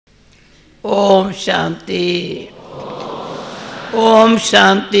ओम शांति, ओम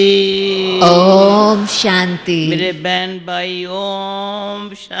शांति, ओम शांति। मेरे बहन भाई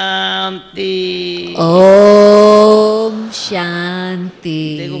ओम शांति, ओम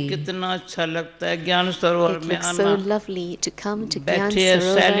शांति। देखो कितना अच्छा लगता है ज्ञान सरोवर It में looks आना। so lovely to come to Gyan बैठे हैं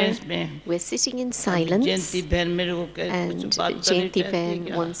साइलेंस Sarovar. में। We're sitting in अभी silence, जयंती बहन मेरे को कुछ and बात करनी Jayanti चाहती है Ben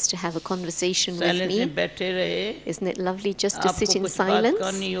क्या? wants to have a conversation with silence me. में बैठे रहे। Isn't it lovely just to आपको sit in कुछ बात silence?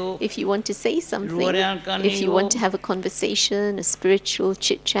 करनी हो, If you want to say something, Ruan करनी if you हो, want to have a conversation, a spiritual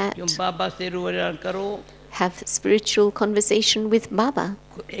chit chat, क्यों बाबा से रुआन करो, have spiritual conversation with Baba,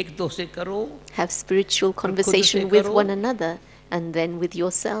 एक दो से करो, have spiritual conversation with one another, and then with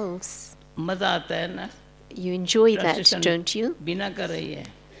yourselves. मजा आता है ना? You enjoy that, translation don't you? बिना कर रही है।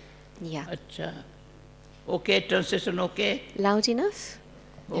 Yeah. अच्छा, okay, translation okay, Loud enough?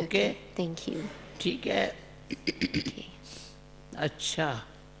 Okay, Thank you. ठीक है। Okay. अच्छा,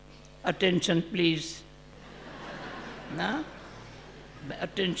 अटेंशन प्लीज, ना,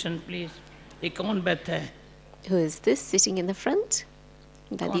 अटेंशन प्लीज। ये कौन बैठा है? Who is this sitting in the front?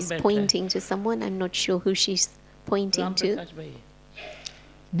 Dadi's बैठा है? pointing to someone. I'm not sure who she's pointing Ram to. प्रकाश भाई,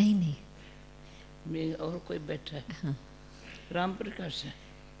 नहीं नहीं मैं और कोई बैठा है? हाँ। राम प्रकाश है,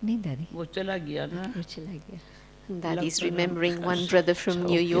 नहीं दादी, वो चला गया ना। वो चला गया। Dadi's Ram remembering one Prakash. brother from अच्छा,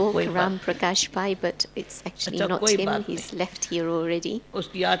 New ओके, York, कोई Ram बात Prakash Pai, but it's actually अच्छा, not कोई him. बात He's नहीं। left here already.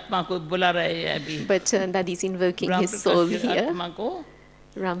 उसकी आत्मा को बुला रहे हैं अभी। But Dadi's invoking Ram his soul प्रकाश की here. आत्मा को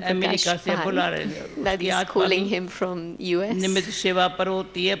Ram अमेरिका Prakash से बुला Pai. रहे हैं। उसकी Dadi's आत्मा calling भी him from US. निमित्त सेवा पर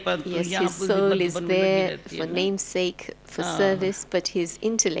होती है, पर Yes, यहाँ his पर soul is बन लगी there रहती for है ना। namesake, for हाँ। service, but his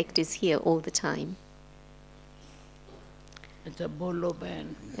intellect is here all the time. अच्छा, बोलो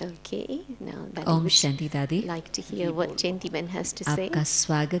बहन। Okay, now Dadi Om would शांति दादी। like to hear what Jayanti Ben has to say. आपका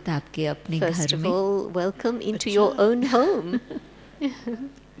स्वागत आपके अपने First घर of में। all, welcome into your own home.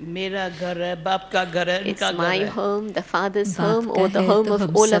 मेरा घर है, बाप का घर है, It's इनका घर my है। home, the father's बाप home, का or the है home तो of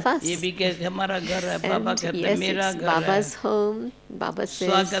हम all of सब- us. ये भी कहते हमारा घर है, बाबा And कहते yes, मेरा it's घर है। Baba's home. Baba says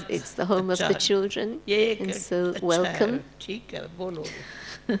स्वागत it's the home of अच्छा the है। children. ये एक And so अच्छा welcome. है, ठीक है, बोलो।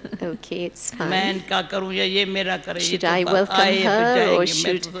 Okay, it's मैं fine. इनका करूँ या ये मेरा करे? ये Should तो I बाप welcome आए फिर her, जाएंगे, or मैं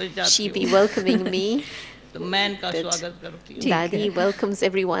should तो सोच she जाती be हूँ। welcoming me? तो मैं इनका But स्वागत करती हूँ। Dadi welcomes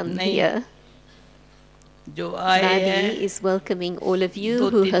everyone नहीं, here. जो आए Dadi हैं, is welcoming all of you दो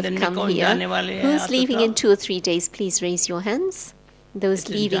who तीन have दिन में come कौन here. जाने वाले हैं? Who's हाथ leaving in उठाओ। 2 or 3 days? Please raise your hands. Those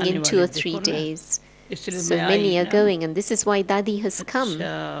इतने leaving जाने in 2 or वाले, 3 देखो ना। days. इसलिए So मैं many आई are ना। going, and this is why Dadi has come.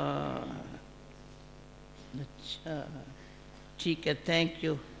 अच्छा, अच्छा, ठीक है, थैंक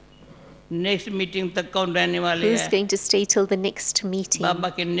यू। नेक्स्ट मीटिंग तक कौन रहने वाले Who's हैं? going to stay till the next meeting? बाबा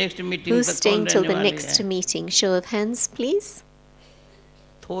के नेक्स्ट मीटिंग Who's तक staying कौन till रहने the वाले next हैं? meeting? Show of hands, please.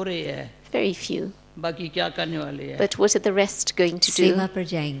 थोड़े है, Very few. बाकी क्या करने वाले हैं? But what are the rest going to do? सेवा पर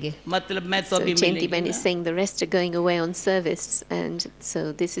जाएंगे। मतलब मैं तो So अभी Jayanti मिलेगी Ben is ना। saying the rest are going away on service, and so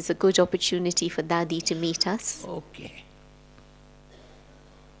this is a good opportunity for Dadi to meet us. Okay,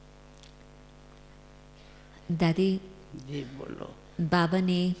 दादी, जी बोलो। बाबा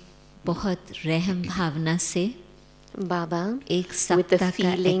ने बहुत रहम भावना से Baba, एक with the सप्ताह का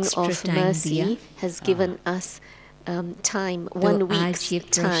feeling एक्स्ट्रा of टाइम दिया। mercy, has given us time, तो 1 आज week's ये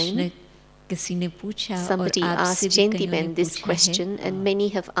प्रश्न time. किसी ने पूछा और Somebody आपसे asked भी Jayanti कईयों ने Ben this पूछा है question, and many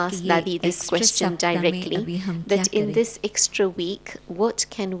have asked ये Dadi this extra question सप्ताह में directly, अभी हम क्या that in करें? this extra week, what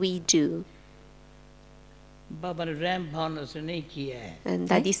can we do? बाबा ने रैम भावना से नहीं किया है। And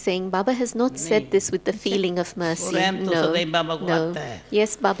Dadi is saying, Baba has not said this with the feeling of mercy. RAM तो No, सदैव बाबा को no. आता है।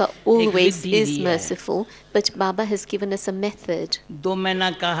 Yes, Baba always Vidhi is दी है। merciful, but Baba has given us a method. 2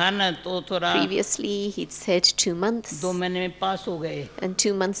 महीना कहा ना तो थोड़ा Previously, he'd said 2 months, 2 महीने में पास हो गए। and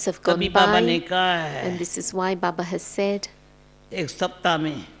 2 months have gone तभी बाबा ने by, कहा है and this is why Baba has said एक सप्ताह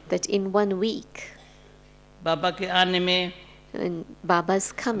में that in 1 week, बाबा के आने में and Baba's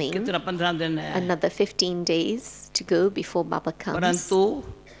coming, कितना 15 दिन है, another 15 days to go before Baba comes. परंतु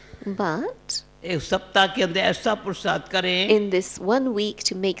But एक सप्ताह के अंदर ऐसा पुरुषार्थ करें in this 1 week,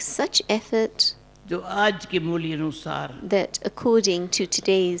 to make such effort जो आज के मूल्य अनुसार that according to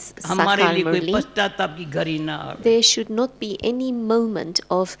today's हमारे Sakar लिए कोई Murli, पश्चाताप की घड़ी ना आवे। there should not be any moment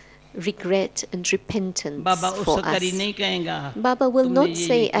of regret and repentance बाबा उस for करी us. नहीं कहेगा Baba will तुमने not ये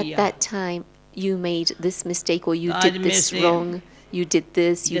say किया। at that time, you made this mistake, or you आज did में this से wrong, you did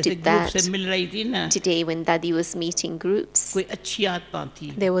this, you जैसे did ग्रुप that. से मिल रही थी ना, Today when Dadi was meeting groups, कोई अच्छी आत्मा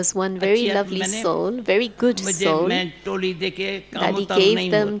थी, there was one very अच्छी lovely मैंने- soul, very good मुझे soul. मैं टोली देके काम Dadi उतारू gave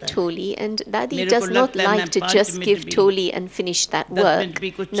नहीं them होता है। toli, and Dadi मेरे does को not लगता है like मैं to 5 just मिनट give भी- toli and finish that 10 work. Minute भी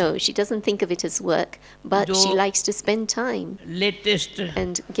कुछ- No, she doesn't think of it as work, but जो she likes to spend time latest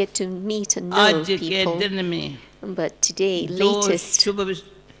and get to meet and know आज के people. दिन में But today, जो latest, शुभ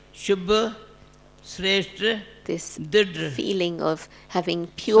शुभ श्रेष्ठ this दृढ़ feeling of having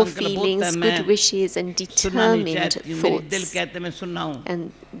pure संकल्प feelings, होता है, good मैं wishes, and सुनना नहीं determined चाहती हूँ, मेरे दिल thoughts. कहते हैं मैं सुनना हूँ.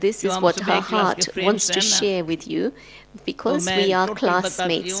 And this जो is हम what सब her एक क्लास heart के wants फ्रेंड्स to हैं ना, share with you. तो Because मैं we are टोटल बताती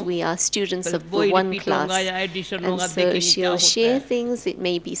classmates, हूँ, we are students फिर of the वही one रिपीट होगा class. या एडिशन And होगा, so देखेंगे क्या she'll होता share है. things. It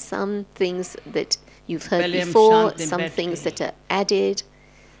may be some things that you've heard पहले हम before, शांत हैं some बैठ things के. that are added.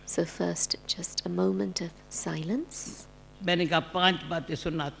 So first, just a moment of silence. मैंने कहा 5 बातें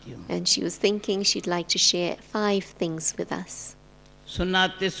सुनाती हूँ. And she was thinking she'd like to share 5 things with us.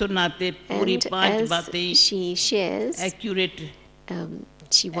 सुनाते सुनाते पूरी And 5 as बातें she shares, accurate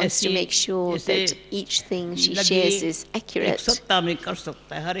she wants to ऐसी make sure जैसे that each thing she लगे shares is एक accurate. सप्ताह में कर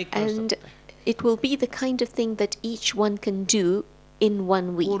सकता है, हर एक कर And सकता है. it will be the kind of thing that each one can do in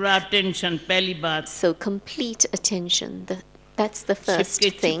 1 week. पूरा अटेंशन पहली बात. So complete attention. That's the first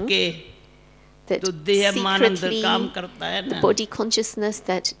छिपके thing. छिपके That तो देह मान अंदर secretly, काम करता है the ना. body consciousness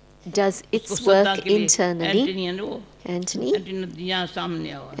that does उसको its सदा work के लिए internally. एंटनी है वो. Anthony, एंटनी यहाँ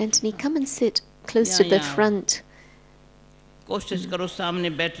सामने आओ. Anthony, come and sit close Yeah, to the yeah. front. कोशिश करो सामने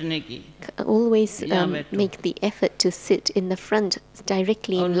बैठने की. Always Yeah, बैठो. make the effort to sit in the front,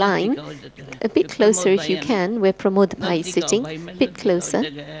 directly और in नजदीक line. आओ जरा. A bit जो closer प्रमोद if you भाई है ना, can, where Pramod Bhai is नजदीक आओ sitting. भाई, मैं Bit नजदीक आओ, closer.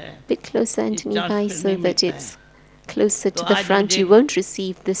 जगह है. Bit closer, Anthony chance Bhai, फिर so नहीं that मिलता it's closer to तो the आज front. You मुझे- won't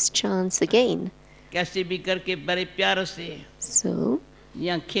receive this chance again. कैसे भी करके बड़े प्यार से So,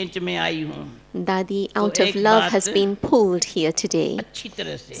 यहाँ खींच में आई हूँ. Dadi, out एक of love, बात- has been pulled here today. अच्छी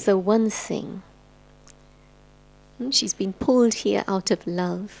तरह से. So, one thing. She's been pulled here out of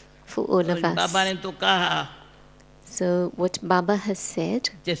love for all of और बाबा ने us. तो कहा So, what Baba has said,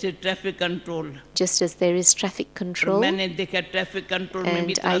 जैसे traffic control. just as there is traffic control, मैंने देखा ट्रैफिक कंट्रोल में भी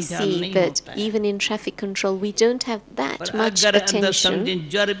and इतना I ध्यान see नहीं that होता है. even in traffic control, we don't have पर that much अगर अंदर attention. समझें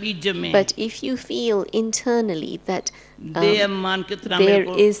जड़ बीज में But if you feel internally that देह मान कितना मेरे there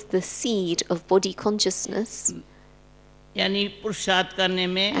को is the seed of body consciousness, यानी पुरुषार्थ करने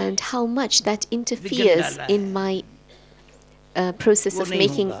में and how much that interferes डाला है. in my process वो of नहीं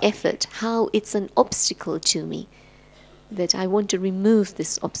making होगा. effort, how it's an obstacle to me, that I want to remove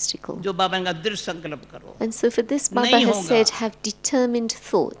this obstacle. जो बाबा ने कहा दृढ़ संकल्प करो. And so for this, Baba नहीं has होगा. said, have determined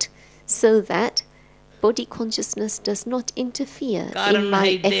thought, so that body consciousness does not interfere कारण in my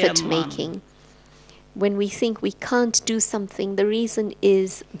है देह effort मान. making. When we think we can't do something, the reason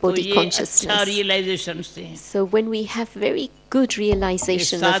is तो body ये अच्छा consciousness. Realisation से So when we have very good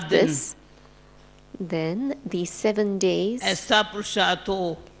realization ये of 7 दिन this, then these 7 days, ऐसा पुरुषार्थ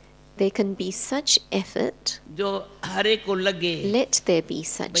हो there can be such effort, जो हर एक को लगे let there be भाई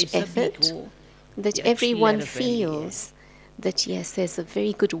such सभी effort, को that ये अच्छी everyone लहर फैली है. feels that yes, there's a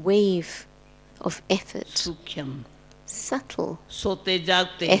very good wave of effort, सूक्ष्म subtle सोते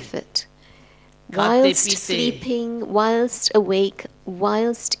जागते effort. खाते Whilst पीते sleeping, whilst awake,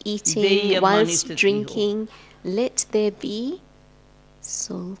 whilst देही eating, अभिमानी whilst स्थिति हो. drinking, let there be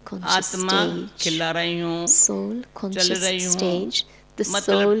soul conscious आत्मा stage. खिला रही हूँ. Soul रही conscious हूँ. stage. The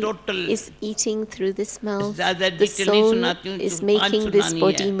मतलब soul total- is eating through this mouth. ज़्यादा The detail नहीं soul सुनाती हूँ, is तो making 5 this सुनानी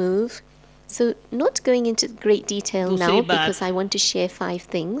body है. move. So, not going into great detail दूसरी now बात- because I want to share 5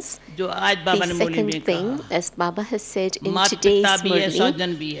 things. जो आज बाबा The ने मुरली में second thing, कहा. as Baba has said in माता today's पिता भी है,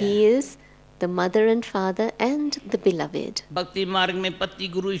 सज्जन भी Murli, है. he is the mother and father and the beloved. भक्ति मार्ग में पति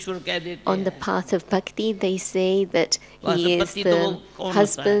गुरु ईश्वर कह देते On the हैं. path of bhakti, they say that वहाँ he से is पति तो the कौन होता है?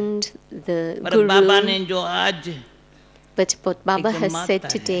 husband, the पर बाबा guru. ने जो आज But what Baba एकदम has said माता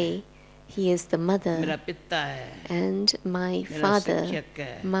है. today, he is the मेरा mother पिता है, and my मेरा father, शिक्षक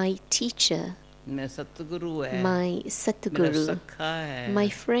है, my teacher, मेरा सतगुरु है, my मेरा Satguru, सखा है, my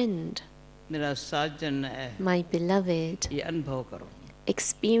friend, मेरा साजन है. my beloved. ये अनुभव करो,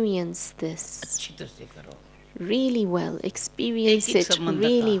 Experience this अच्छी तरह से करो. really well. Experience एक-एक it संबंध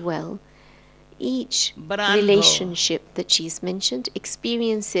really का well. Each बड़ा अनुभव. relationship that she's mentioned,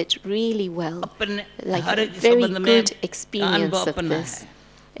 experience it really well. अपने Like हर a एक very संबंध में good का experience अनुभव of अपना this. है.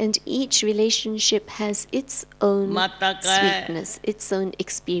 And each relationship has its own माता का है, sweetness, its own तो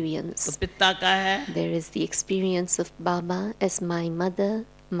experience. पिता का है, There is the experience of Baba as my mother,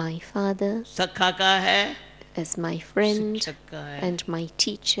 my father, सखा का है, as my friend, शिक्षक का है. and my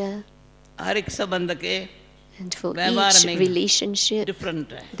teacher. हर एक संबंध के And for व्यवहार each में relationship,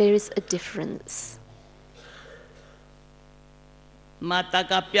 डिफरेंट है. there is a difference. माता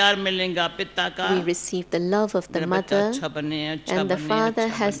का प्यार मिलेगा, पिता का We receive the love of the मेरा बच्चा mother, अच्छा बने, अच्छा and the बने, father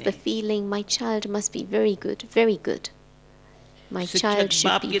अच्छा has the बने. feeling, my child must be very good, very good. My child शिक्षक should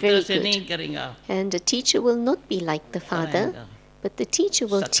बाप be की तरह very से नहीं good. करेगा, And a teacher will not be like the father, कराएगा. but the teacher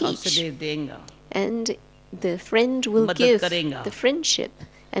will सखा से teach. दे देगा. And the friend will मदद give करेगा. the friendship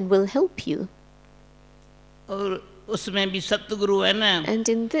and will help you. और उसमें भी सतगुरु है ना, And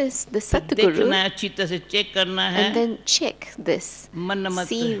in this, the फिर Satguru, देखना है, अच्छी तरह से चेक करना है, and then check this. मन मत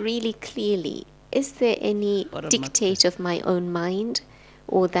See really clearly, is there any परम मत dictate of my own mind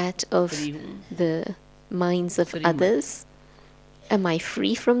or that of free हूँ, the minds of Free mind. others? Am I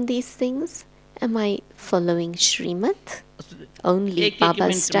free from these things? Am I following Srimad? Only एक-एक Baba's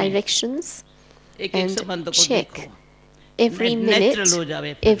minute में, directions? एक-एक And संबंध को check देखो, every minute, natural हो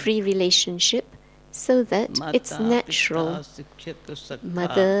जावे फिर। every relationship, so that it's माता, natural. पिता, शिक्षक, सखा,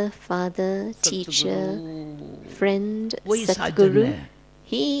 Mother, father, teacher, सतगुरु, friend, वही साजन Satguru, है,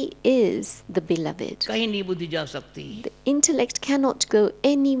 he is the beloved. कहीं नहीं बुद्धि जा सकती, The intellect cannot go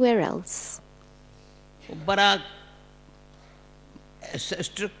anywhere else. वो बड़ा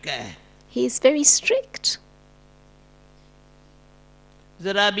स्ट्रिक्ट है, He is very strict.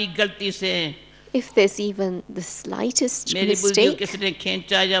 जरा भी गलती से If there's even the slightest मेरी बुद्धि को mistake, किसी ने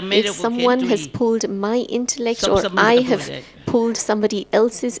खींचा या मेरे if को someone खींच has हुई, pulled my intellect सब or संबंध I खत्म हो have जाएगा। pulled somebody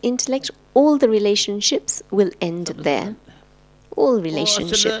else's intellect, all the relationships will end सब there. संबंध। All असल-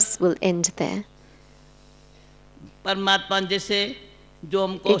 relationships will end there. परमात्मा जैसे जो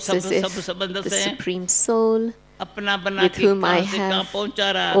हमको It's सब as if सब संबंध the से Supreme Soul, अपना बना with के whom I कहाँ से कहाँ have पहुंचा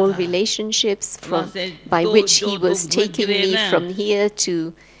रहा all था, relationships वहाँ from से by जो which जो he was लोग घुस taking गिरे me ना, from here to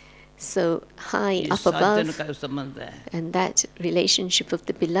so high ये up साजन above, का जो संबंध है, and that relationship of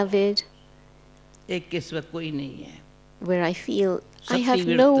the beloved, एक के सिवा कोई नहीं है, where I feel I have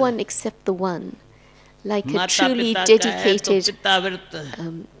Sakti no Virta. one except the one, like a माता truly पिता का है तो dedicated पिता व्रत,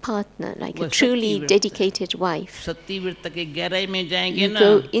 partner, like वो a truly Sakti Virta. dedicated wife. सती व्रत के गहराई में जाएंगे You ना,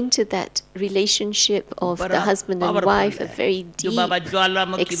 go into that relationship of the बड़ा husband and powerful wife, a है, very जो deep बाबा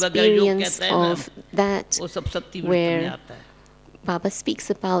ज्वालामुखी वगैरह जो experience कहते हैं ना, of that, वो सब सती व्रत में where आता है। Baba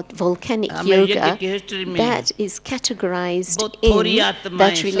speaks about volcanic हमें यज्ञ yoga, की हिस्ट्री में that is categorized बहुत in थोड़ी आत्माएं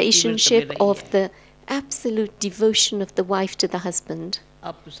that सती व्रत में relationship रही of है। the absolute devotion of the wife to the husband.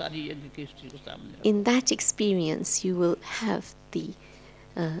 आप सारी यज्ञ की हिस्ट्री को सामने रखो, In that experience, you will have the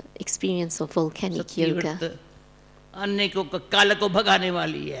experience of volcanic Sati yoga. व्रत अनेकों का काल को भगाने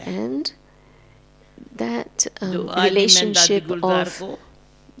वाली है, And that जो आज भी मैं दादी relationship गुलजार of को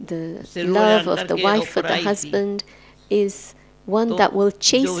the से love रोयां of the करके wife for ऊपर the आई थी। husband is one तो that will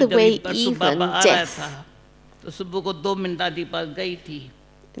chase जो जब away परसों even बाबा आ रहा death. था, तो सुबह को 2 मिनट दादी पास गई थी,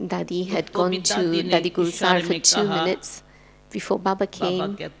 Dadi had तो gone भी to दादी ने Dadi Gulsar इशारे for में 2 कहा, minutes before Baba बाबा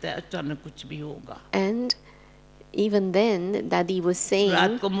came, कहते हैं अचानक कुछ भी होगा, and even then Dadi was saying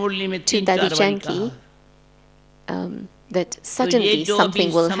रात को मुरली में to 3-4 Dadi बारी Janki कहा, that तो ये suddenly जो अभी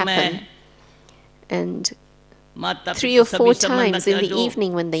something will समय happen. And माता 3 पिता or 4 सभी संबंध times in का the जो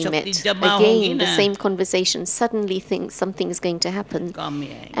evening when they शक्ति met, जमा होगी again the ना, same conversation, suddenly think something is going to happen. काम में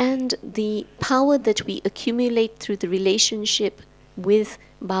आएंगे, And the power that we accumulate through the relationship with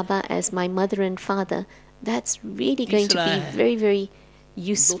Baba as my mother and father, that's really going to तीसरा be है, very, very दूसरा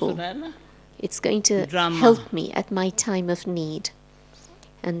useful. है ना, It's going to Drama. help me at my time of need.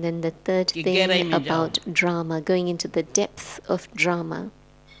 And then the third कि गहराई thing में about drama, going into the depth of drama.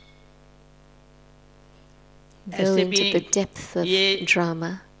 Go ऐसे into भी the depth of ये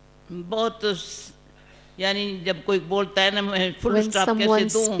drama. बहुत यानी जब कोई बोलता है ना मैं फुल When स्टॉप कैसे someone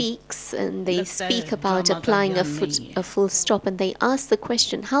दूं, speaks and they लगता है speak about drama का applying ज्ञान नहीं है। a full stop and they ask the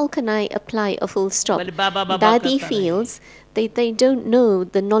question, how can I apply a full stop? बोले बाबा बाबा Dadi करता रहे, feels they don't know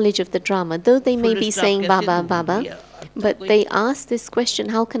the knowledge of the drama, though they may full be stop saying कैसे Baba, दूं? Baba, ये अच्छा but कोई they ask this question,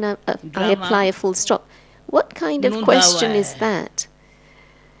 how can I Drama apply a full stop? What kind of नूंदा question हुआ is है। that?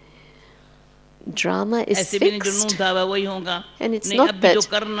 Drama is ऐसे भी नहीं जो fixed. नूंदा हुआ वही होगा, And it's नहीं not अभी जो that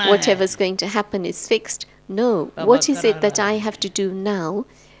करना है, whatever's going to happen is fixed. No, Baba what is करा it that रहा I है। have to do now?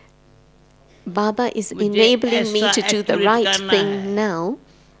 Baba is मुझे enabling me ऐसा to do the accurate right करना thing है, now,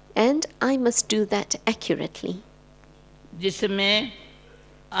 and I must do that accurately. जिसमें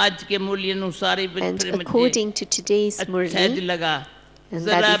आज के मूल्य अनुसार ही And फिर मुझे according to today's सहज Murli, लगा, and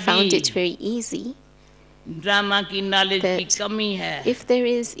जरा Dadi found it भी very easy, ड्रामा की नॉलेज की that कमी है, if there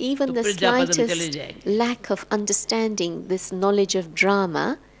is even तो the प्रजापति में चले slightest जाएंगे। lack of understanding this knowledge of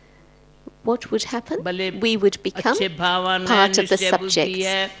drama, what would happen? भले We would become अच्छे भावन है, part of the निश्चय बुद्धि subjects.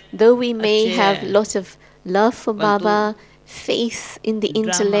 है, Though we may अच्छे have हैं, lot of love for परंतु Baba, faith in the drama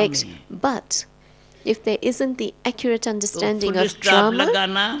intellect, में but if there isn't the accurate तो understanding full of stop drama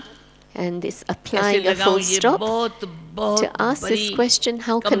लगाना, and this कैसे applying a लगाऊं, full ये stop, बहुत बहुत to ask this बड़ी question,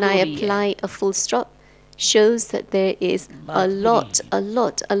 how can I कमजोरी है। apply a full stop, shows that there is a बात पूरी lot, है। a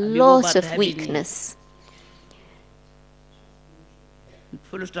lot, a अभी वो lot बात of है भी नहीं। weakness.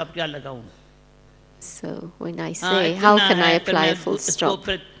 फुल स्टॉप क्या लगाऊं? So when I हाँ, say, how इतना can I है, फिर apply मैं a full इसको stop?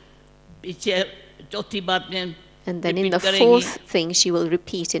 फिर पीछे चौथी बात में And then in the repeat fourth thing, she will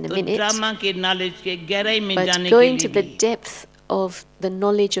repeat in a तो minute. ड्रामा के नॉलेज के गहराई में But जाने go के into लिए the भी depth of the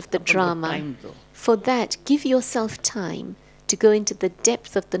knowledge of the अपन को drama. time दो. For that, give yourself time to go into the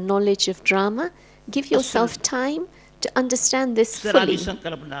depth of the knowledge of drama. Give yourself time to understand this जरा भी fully,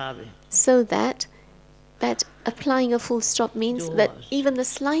 संकल्प ना आवे. so that applying a full stop means जो that even the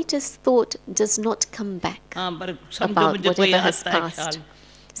slightest thought does not come back हाँ पर समझो about मुझे कोई whatever has आता है passed. ख्याल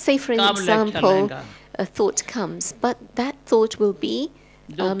Say, for काम लायक ख्याल example, आएगा. a thought comes, but that thought will be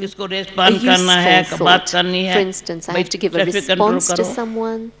जो किसको a रेस्पॉन्ड करना है useful बात thought. करनी है For instance, I भाई have to give a traffic control response to करो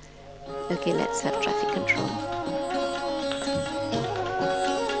someone. Okay, let's have traffic control.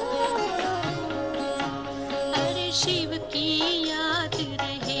 अरे शिव की याद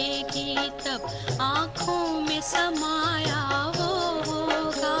रहेगी तब आँखों में समाया वो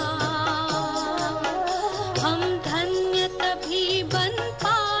होगा हम धन्य तभी बन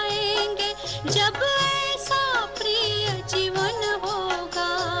पाएंगे जब ऐसा प्रिय जीवन होगा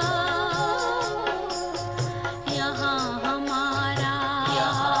यहाँ हमारा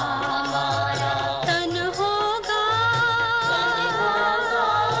तन होगा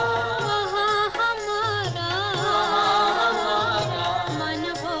वहाँ हमारा मन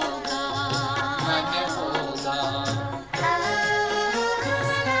होगा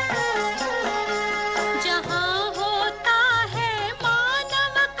जहाँ होता है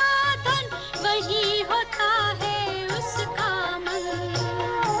मानव का धन वहीं होता है उसका मन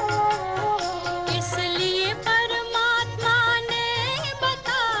इसलिए परमात्मा ने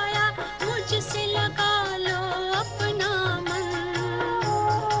बताया मुझसे लगा लो अपना मन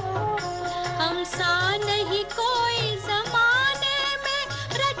हमसा नहीं कोई जमाने में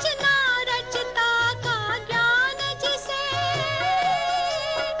रचना रचता का ज्ञान जिसे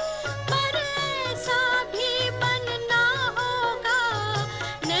पर ऐसा भी बनना होगा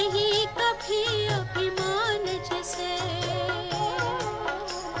नहीं कभी अभिमान जिसे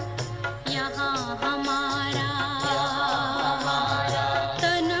यहाँ हमारा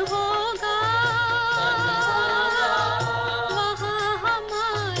तन होगा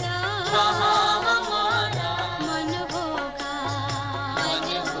वहाँ हमारा मन होगा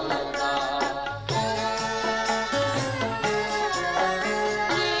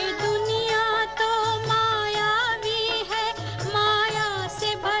ये दुनिया तो मायावी है माया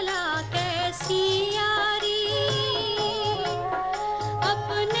से भला कैसी यारी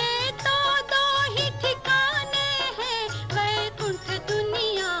अपने तो दो ही ठिकाने हैं वैकुंठ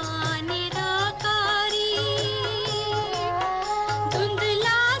दुनिया निराकारी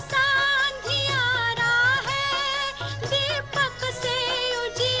धुंधला सा अंधियारा है दीपक से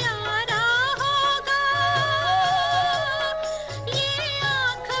उजियारा होगा ये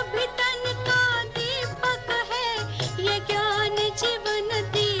आँख भी तन का दीपक है ये ज्ञान जीवन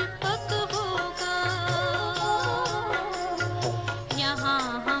दीपक होगा यहाँ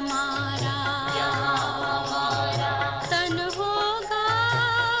हमारा तन होगा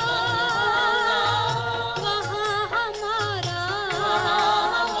वहाँ हमारा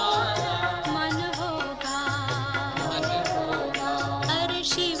मन होगा अरे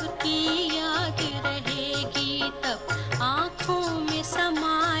शिव की याद रहेगी तब आँखों में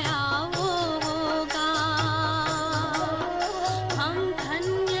समाया वो होगा हम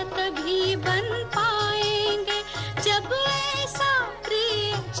धन्य तभी बन पाएंगे जब ऐसा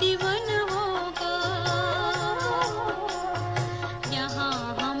प्रिय जीवन होगा यहाँ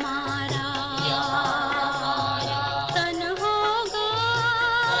हमारा तन होगा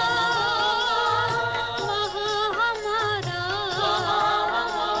वहाँ हमारा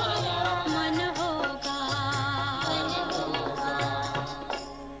मन होगा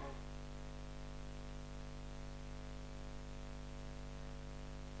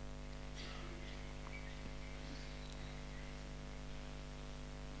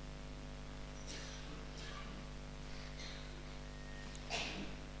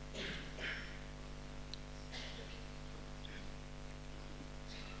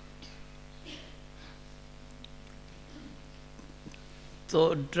तो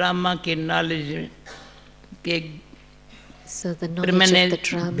ड्रामा के नॉलेज के So the फिर मैंने knowledge of the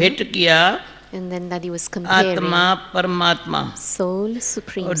drama, भेंट किया and then that he was comparing आत्मा परमात्मा soul,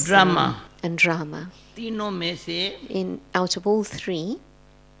 supreme और soul, drama. and drama. तीनों में से Out of all three,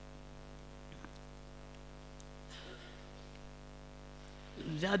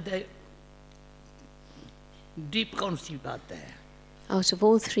 ज्यादा डीप कौन सी बात है out of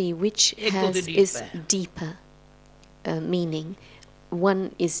all three, which एक तो has deep is है. deeper meaning? One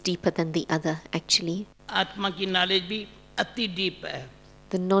is deeper than the other, actually. आत्मा की नॉलेज भी अति डीप है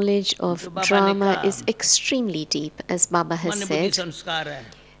The knowledge of जो बाबा ने drama कहा, is extremely deep, as Baba has मन बुद्धि said. संस्कार है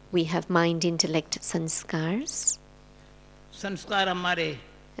We have mind, intellect, sanskars. संस्कार हमारे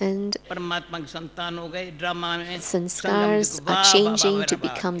And परमात्मा की संतान हो गए ड्रामा में sanskars संगम are वाह, changing वाह, to वाह,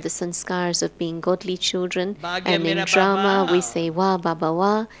 become वाह। the sanskars of being godly children. भाग्य And in मेरा drama, Baba. we say, Wah, Baba,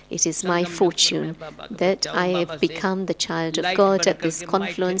 Wah, it is my संगम युग पर fortune मैं बाबा का that बच्चा I हूँ, have बाबा से become the child of light God बन at this करके माइट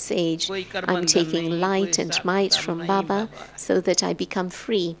है। confluence age. कोई कर I'm बंधन taking नहीं, light कोई and हिसाब might किताब from नहीं, Baba Baba. so that I become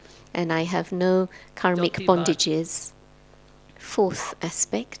free and I have no karmic चौथी बात। bondages. Fourth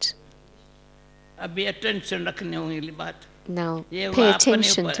aspect. अभी अटेंशन रखने होंगे ये बात Now, ये वो pay अपने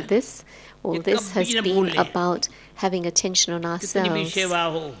attention ऊपर to है। this. All ये this has कभी न been भूलें। about having attention on कितनी भी ourselves. सेवा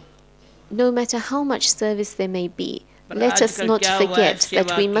हो No matter how much service there may be, पर let us आजकल not क्या हुआ है forget that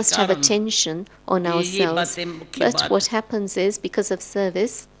सेवा we के must have कारण attention on ये ourselves. बातें मुख्य But बात what happens is, because of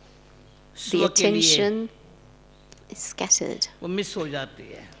service, the स्व के लिए attention is scattered. वो मिस हो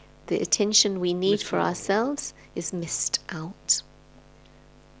जाती है The attention we need Missed for out. ourselves is missed out.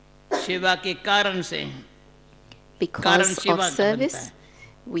 सेवा के कारण से Because कारण of सेवा का बनता service, है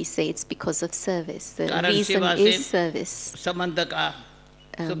we say it's because of service. The कारण reason सेवा is से service. संबंध का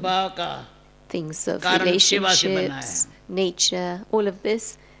स्वभाव का Things of कारण सेवा से बना relationships, nature, all of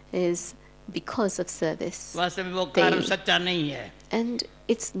this is because of service. वास्तव में वो कारण They- सच्चा नहीं है And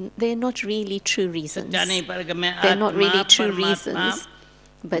they're not really true reasons. सच्चा नहीं पर मैं They're not आत्मा really true परमात्मा reasons.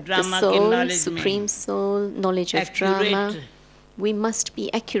 But the ड्रामा के soul, knowledge में supreme soul, knowledge of drama, accurate we must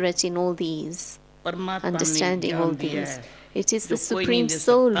be accurate in all these, परमात्मा ने understanding all ज्ञान दिया these. है It is जो the कोई नहीं supreme दे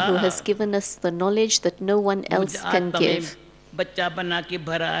soul who सकता। has given us the knowledge that no one मुझे else can आत्मा में give. बच्चा बना के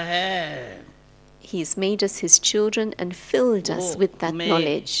भरा है He's made us his children and filled us वो with that मैं-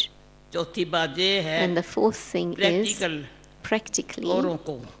 knowledge. चौथी बात ये है And the fourth thing is, practical practically, औरों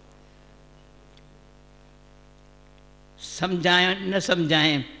को समझाएं न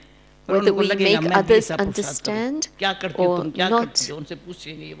समझाएं पर whether उनको we लगेगा make मैं भी others ऐसा पुरुषार्थ करूं। understand क्या करती हो or तुम क्या not, करती हो उनसे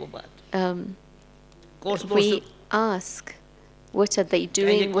पूछेंगे वो बात course we ask, what are they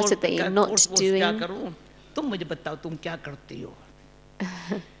doing, what are they not क्या doing, करूं तुम मुझे बताओ तुम क्या करती हो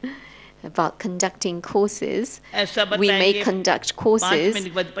about conducting courses. ऐसा We may बताएंगे conduct 5 courses, मिनट के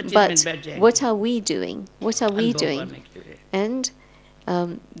बाद 25 but मिनट बैठ जाएंगे what are we doing? What are we अनुभव doing? करने के लिए। And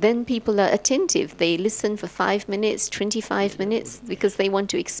then people are attentive. They listen for 5 minutes, 25 minutes, because they want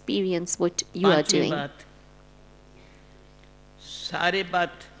to experience what you are पांचवी doing. बात सारे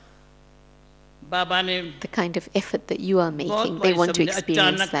बात बाबा ने The kind of effort that you are making, they बड़ी want to समझा,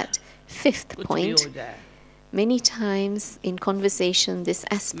 experience अचानक that. Fifth कुछ भी point, हो जाए many times in conversation, this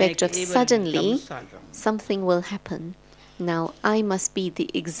aspect मैं of केवल suddenly मिसाल दूं। something will happen. Now, I must be the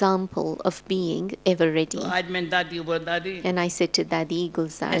example of being ever ready. तो आज मैं दादी को बोला दादी And I said to Dadi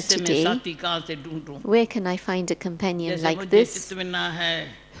Gulzar ऐसे मैं today, साथी कहाँ से ढूंढूं where can I find a companion जैसे like मुझे this चित्त में ना है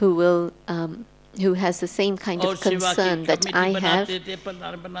who has the same kind और of सेवा की concern that committee I have? बनाते थे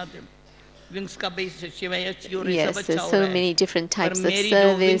प्रधान बनाते विंग्स का भी सेवाएं अच्छी हो रही सब Yes, अच्छा there's हो so रहा है many different पर types of मेरी जो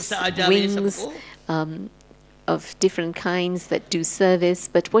service, विंग्स आ जावे wings सबको of different kinds that do service.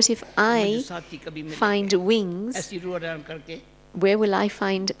 But what if मुझे I साथी कभी मिले find wings? ऐसी रोड करके Where will I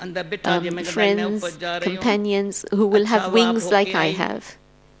find अंदर बिठा दिया मैं कहा, मैं friends, ऊपर जा रही हूँ companions who will अच्छा have हुआ आप wings होके like I आई। have?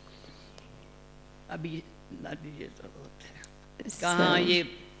 अभी दादी ये जरूरत है कहाँ So, ये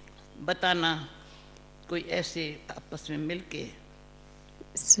बताना कोई ऐसे आपस में मिलके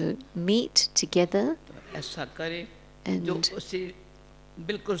so meet together तो ऐसा करे जो and उसे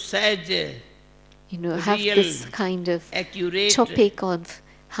बिल्कुल सहज have real, this kind of accurate topic of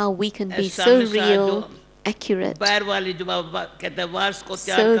how we can be ऐसा so मिसाल real, जो accurate. पैर वाली जो बाबा कहते हैं वार्स को So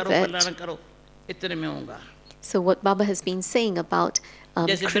तैयार करो that- फलाना करो इतने में होगा So what Baba has been saying about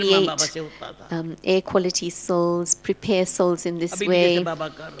जैसे ब्रह्मा बाबा create से होता था air quality souls, prepare souls in this अभी भी जैसे way. बाबा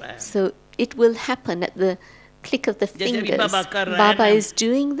कर रहा है So it will happen at the click of the जैसे अभी fingers. बाबा कर रहा है Baba ना, is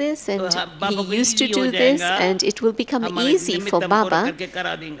doing this and तो बाबा को he used to easy हो do this जाएगा, and it will become हमारे easy निमित्त for हमको Baba करके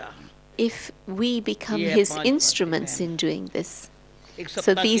करा देगा if we become ये his पांच बातें instruments हैं। in doing this. एक So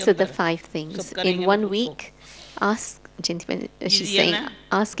सप्ताह के these are the अंदर 5 things. सब करेंगे In 1 खुद को। week, ask, gentlemen, she's Easy है saying, ना?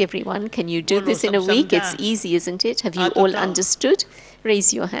 ask everyone, can you do बोलो, this in a सब week? It's समझा? easy, isn't it? Have you हाँ, तो all बताओ। understood?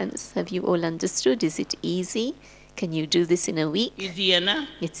 Raise your hands. Have you all understood? Is it easy? Can you do this in a week? Easy है ना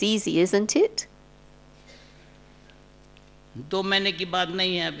It's easy, isn't it? 2 महीने की बात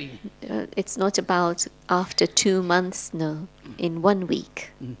नहीं है अभी It's not about after 2 months, no. In 1 week.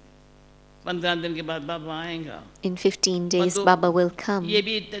 15 दिन के बाद बाबा आएगा In 15 days, तो Baba will come. ये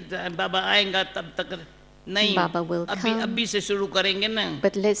भी बाबा आएगा तब तक नहीं Baba will अभी come. अभी से शुरू करेंगे ना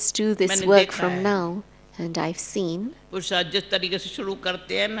But let's do this मैंने work देखा from है। now. And I've seen पुरुषार्थ जिस तरीके से शुरू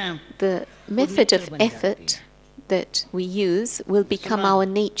करते हैं ना the method of nature बन effort that we use will become सुना? our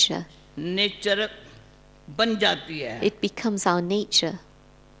nature. नेचर बन जाती है It becomes our nature.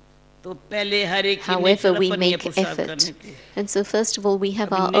 तो पहले हर एक की however nature we अपनी है make पुरुषार्थ effort. करने की। And so first of all, we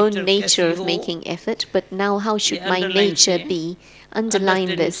have अभी our nature own nature कैसी of हो, making effort, but now how should ये my underline nature से, be? Underline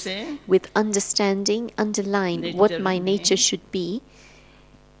understanding this से, with understanding, underline what nature my nature में should be.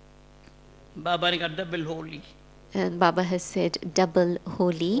 बाबा ने कहा double Holi. And Baba has said double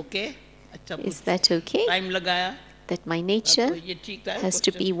holy. Okay, अच्छा Is पूछ, that okay? Time लगाया, That my तो nature ये ठीक था has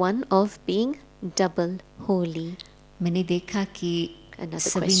to question। be one of being double holy. मैंने देखा कि Another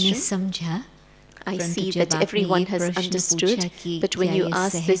सभी ने question. समझा, I परंतु see जब that आपने everyone ये has प्रश्न understood, पूछा कि but when क्या you ये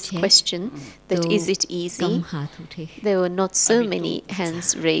ask this सहज है, question, that तो is it कम easy, हाथ उठे। there were not so अभी तो many पूछा।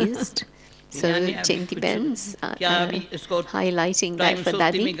 hands raised. So यानी अभी Jainti कुछ Ben's क्या अभी इसको highlighting that टाइम for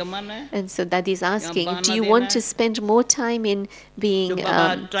सोचती में Dadi. गमाना है, And so Dadi's asking, do बहाना you देना want है? to spend more time in being जो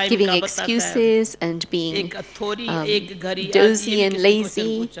बाबा टाइम giving का बताता है, excuses and being एक अथोरी एक घड़ी, आज dozy ये and किसी क्वेश्चन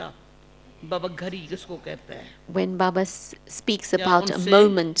lazy? पूछा, बाबा घड़ी किसको कहता है? When Baba speaks क्या about a उनसे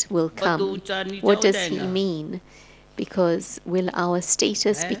moment will बद्दू come, ऊंचा नीचा what हो does he जाएगा? mean? Because will our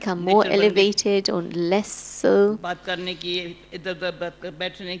status हैं? become more नेचर बन गई, elevated or less so? बात करने की, इधर उधर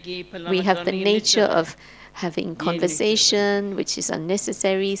बैठने की, We फलाना have the करने की, nature नेचर है। of having ये नेचर बन conversation, which is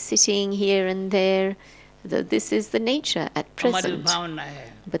unnecessary, sitting here and there. This is the nature at गई। हमारी present. भावना है।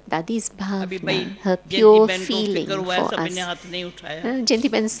 But Dadi's अभी भाई bhavna, her जयंती pure बहन को feeling फिक्र हुआ है, for सभी us. ने हाथ नहीं उठाया। Jainti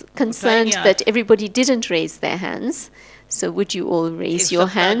Ben's concerned हाथ। that everybody didn't raise their hands. So would you all raise एक your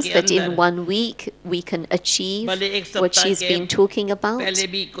सप्ताह hands के that in अंदर, 1 week we can achieve भले एक what सप्ताह she's के been talking about? पहले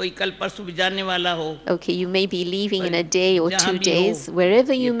भी कोई कल परसों भी जाने वाला हो, Okay, you may be leaving in पर a day or जहाँ 2 भी हो, days,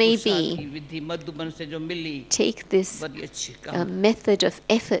 wherever ये you may पुरुषार्थ की be, विधि मधुबन से जो मिली, take this बड़ी अच्छी काम। method of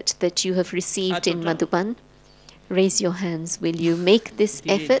effort that you have received हाथ in उठाओ, Madhuban. Raise your hands. Will you make this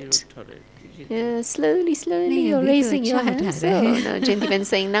धीरे धीरे effort? उठा रहे, धीरे धीरे। Slowly, slowly, नहीं, you're अभी तो raising your अच्छा उठा hands. रहे Oh, हैं। no, Jainti Ben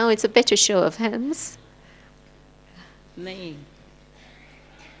saying now it's a better show of hands. नहीं,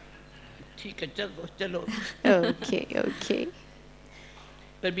 ठीक है, चलो चलो। Okay, okay.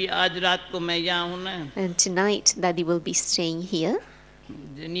 पर भी आज रात को मैं यहाँ हूँ ना, And tonight, Dadi will be staying here.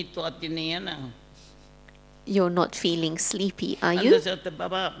 नींद तो आती नहीं है ना, You're not feeling sleepy, are अंदर you? से होता है,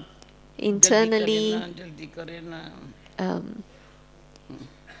 बाबा Internally, जल्दी करे ना।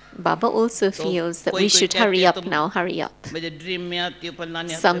 Baba also तो feels that कोई we कोई should कहते hurry हैं up तुम now, hurry up. मुझे ड्रीम में आती हो,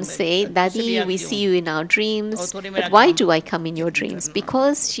 फलाने आते Some हो, say, मैं किस लिए Daddy, we आती see हूँ? you in our dreams, और थोड़ी मेरा but why काम do I come in your जल्दी dreams? करना।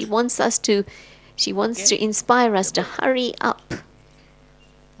 Because she wants us to, she wants to inspire us to hurry up,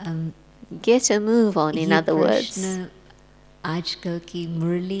 get a move on, in ये other words. प्रश्न आजकल की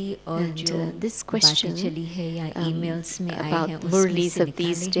मुरली और And जो this बातें question चली है या ईमेल्स में आए about हैं उसमें murlis से of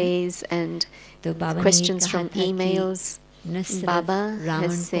these निकाले हैं। days and तो बाबा ने ये questions कहा from था कि emails, न सिर्फ Baba रावण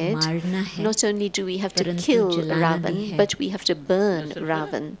has को said, मारना है, not only do we have to परंतु kill जलाना भी Ravan, है। but we have to burn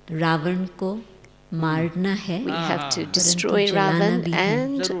Ravan. Ravan को मारना है, We have to हाँ, destroy परंतु जलाना Ravan भी है।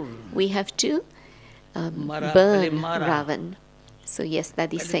 and जरूर। we have to मरा, burn पहले मारा। Ravan. So yes,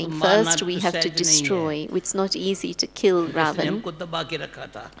 that is पहले saying तो मारना first we तो have to सहज नहीं है। destroy. It's not easy to kill उसने Ravan हमको दबा के रखा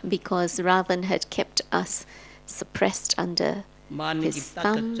था, because Ravan had kept us suppressed under मारने की his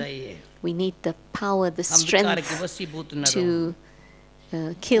ताकत thumb. चाहिए। We need the power, the हम विकार के strength वशीभूत न रहो।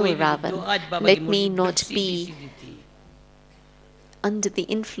 to kill कोई भी जो Ravan. आज बाबा की Let me Murali not Sidhi be सीधी थी। under the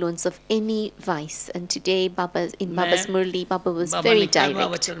influence of any vice. And today, in मैं- Baba's Murli, Baba was Baba very ने कड़वा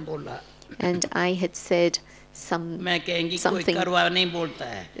direct. वचन बोला, And I had said मैं कहेंगी कोई something कड़वा नहीं बोलता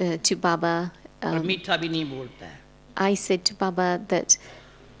है, to Baba. और मीठा भी नहीं बोलता है। I said to Baba that,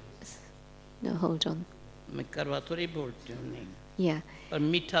 no, hold on. मैं कड़वा तो नहीं बोलती हूँ, नहीं, Yeah, और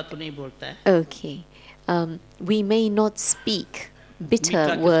मीठा तो नहीं बोलता है। okay. We may not speak bitter मीठा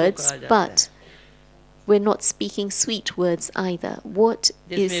किसको words, कहा जाता but we're not speaking sweet words either. What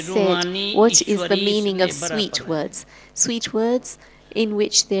is जिसमें said, रूहानी, what is the Ishwari meaning of स्नेह भरा sweet पड़ा है। words? Sweet words in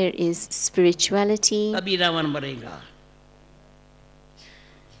which there is spirituality. तभी रावण मरेगा।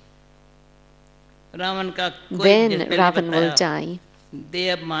 रावण का कोई Then जैसे पहले Ravan will बताया, die.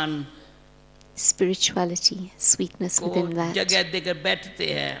 देवमान Spirituality, sweetness को within that. जगह देकर बैठते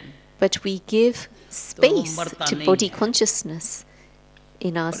हैं, But we give space मरता to नहीं body है। consciousness in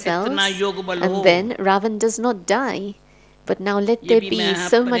इतना ourselves, योग बल हो, and then Ravan does not die. But now let ये there भी be मैं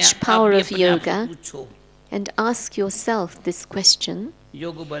so अपने- much आप power भी of अपने आप से yoga, पूछो, and ask yourself this question: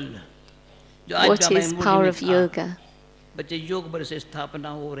 योग बल जो आज what Baba is Murali power में of कहा, yoga? बच्चे योग बल से स्थापना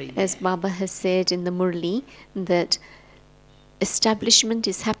हो रही As है। Baba has said in the Murli, that establishment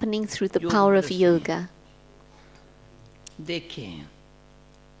is happening through the Yoga power of Bal se. yoga. देखें,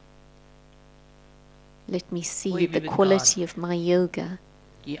 Let me see कोई भी the विकार quality of my yoga,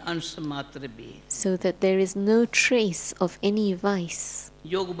 कि अंश मात्र भी so that there is no trace of any vice.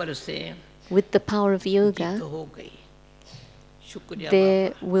 योग बल से With the power of Jeet yoga, हो गई, शुक्रिया there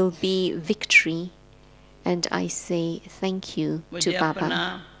Baba. will be victory. And I say thank you मुझे to अपना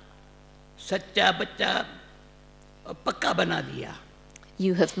Baba. सच्चा बच्चा और पक्का बना दिया।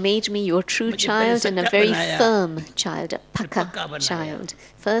 You have made me your true मुझे पहले child and a सच्चा very बनाया, firm child, a पक्का paka बनाया। child.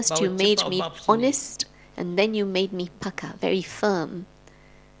 First Baba you made छिपाओ me बाप से नहीं। honest, and then you made me paka, very firm.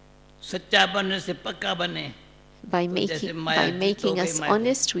 सच्चा बनने से पक्का बने, By तो जैसे making, माया by जीत हो making गई us माया से।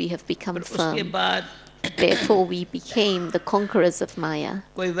 honest, we have become पर उसके firm. बाद Therefore, we became the conquerors of Maya.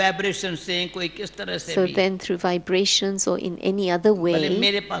 कोई वाइब्रेशन से, कोई किस तरह से So भी, then, through vibrations or in any other भले way,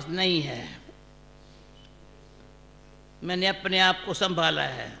 मेरे पास नहीं है, मैंने अपने आप को संभाला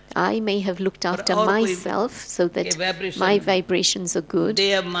है। I may have looked after और कोई myself so that के vibration, my vibrations are good.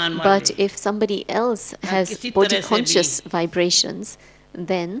 देहमान But वाले, if somebody else has किसी body तरह से conscious vibrations,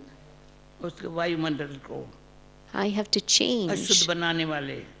 then उसके वायुमंडल को I have to change, अशुद्ध बनाने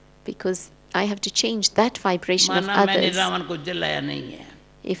वाले, because I have to change that vibration of माना मैंने others. रावण को जलाया नहीं है,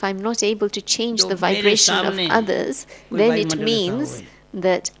 If I'm not able to change जो the मेरे vibration of सामने others, कोई then it वायुमंडल ऐसा means होए।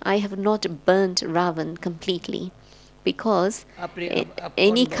 that I have not burnt Ravan completely. Because आप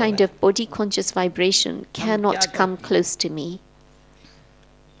any कौन kind है? of body conscious vibration cannot क्या come करते हैं? close to me.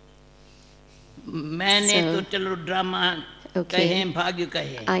 मैंने तो So, चलो ड्रामा okay, कहें, भाग्य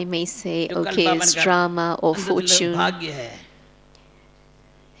कहें, I may say, जो okay, कल्पावन it's का drama or अंदर fortune. भाग्य है,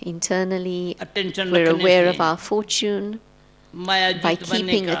 Internally, अटेंशन we're रखने aware से of our fortune Maya by जीत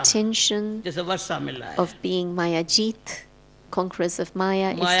बनने keeping का attention जैसे वर्षा मिला है। of being Mayajit, conquerors of Maya.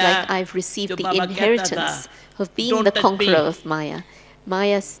 It's Maya, like I've received जो the बाबा कहता inheritance था, of being "Don't the touch conqueror me." of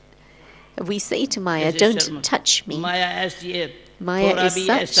Maya. We say to Maya, जैसे don't शर्म- touch me. माया ऐसी है, Maya थोड़ा is भी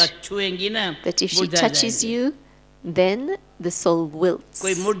such ऐसा छुएंगी ना, that if she मुरझा touches जाएंगे। you, then the soul wilts.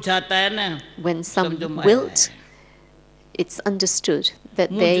 कोई मुरझाता है ना, When some समझो माया wilt, है। it's understood that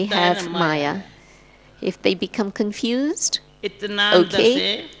they मुरझाता है ना, have माया Maya. है। If they become confused, इतना अंदर okay,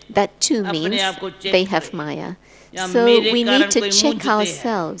 से that too अपने means आप को चेक they have करें। Maya. या So मेरे we कारण need to कोई check मुरझते हैं।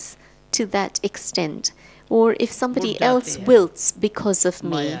 ourselves to that extent. Or if somebody मुरझाते else हैं। wilts because of me,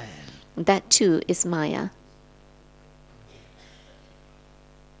 माया है। that too is Maya.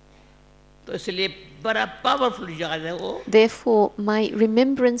 तो इसलिए बड़ा पावरफुल याद है वो। Therefore, my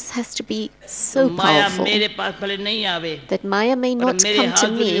remembrance has to be so Maya powerful मेरे पास भले नहीं आवे, that Maya may पर not मेरे come to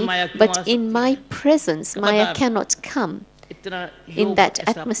हाजिर में me, माया क्यों आ but in सकती my है? presence, Maya खबरदार। cannot come इतना in योग that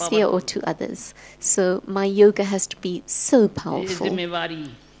ऐसा atmosphere or powerful, to others. So my yoga has to be so ये powerful. जिम्मेवारी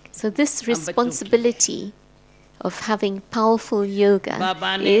So this हम बच्चों की है। responsibility of having powerful yoga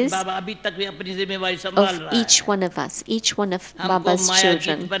बाबा ने is बाबा अभी तक भी अपनी जिम्मेवारी संभाल of रहा each है। one of us, each one of हमको Baba's माया जीत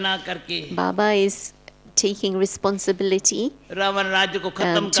children. बना करके Baba is taking responsibility Ravan राज्य को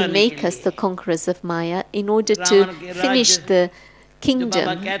खत्म to करने make के us लिए। the conquerors of Maya in order to Ravan के finish राज्य the kingdom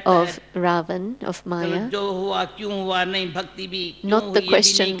कहता of है, Ravan, of चलो Maya. जो हुआ क्यों हुआ नहीं, भक्ति भी क्यों Not हुई the ये भी नहीं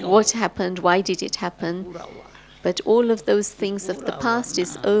question, कहूँ। what happened, why did it happen? पूरा हुआ, But all of those things of the पूरा हुआ past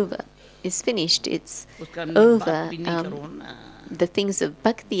is ना। over, is finished. It's उसका बात over. भी नहीं करो ना। The things of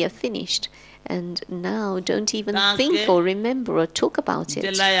bhakti are finished. And now don't even ताकि think or remember or talk about it.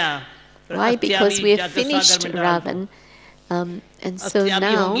 जलाया, फिर Why? अस्थियाँ Because भी we have जाकर सागर finished में डाल दो। Ravan. And so अस्थियाँ भी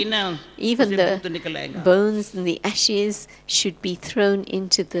now, होंगी ना, even उससे the भूत निकल आएगा। bones and the ashes should be thrown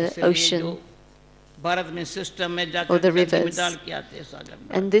into the इसलिए ocean जो भारत में सिस्टम में or जाकर the गंदगी में rivers. डाल के आते हैं सागर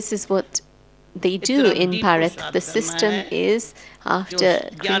में। And this is what they do इतना in deep Bharat. पुरुषार्थ The करना system है, is after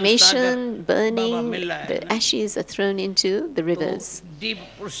ज्ञान cremation, सागर burning, बाबा मिल रहा है the ना। ashes are thrown into the तो rivers. डीप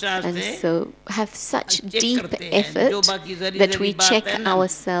पुरुषार्थ And से so have such हम चेक deep करते हैं, effort जो बाकी जरी that जरी we बात check है ना,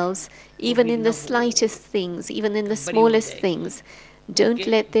 ourselves, even भी in न the हो, slightest things, even in the बड़ी हो smallest जाएगी। things. Don't Okay?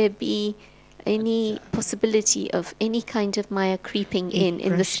 let there be any possibility of any kind of Maya creeping एक in the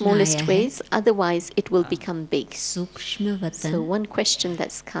प्रश्न smallest आया है। ways, otherwise it will become big. सूक्ष्म वतन So one question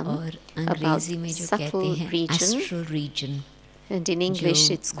that's come और about अंग्रेजी में जो कहते subtle हैं region, astral reason, and in English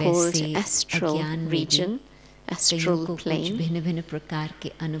जो it's called वैसे astral अज्ञान में भी region, कईयों astral को कुछ plane. भिन्न भिन्न प्रकार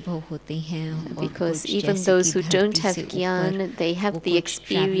के अनुभव होते हैं और Because कुछ even जैसे those कि who don't धरती have से ऊपर gyan, they वो have the कुछ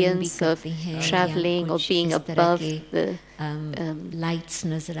ट्रैवलिंग भी experience of करते हैं या traveling or कुछ being इस तरह above के the लाइट्स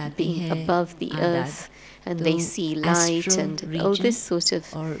नजर आती being हैं above the आदाब। earth, and तो they see light astral and all reason this sort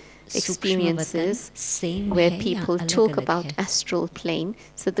of और सूक्ष्म वतन experiences सेम where है या people अलग talk अलग about है? astral plane.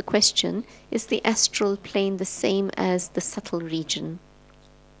 So the question is, the astral plane the same as the subtle region?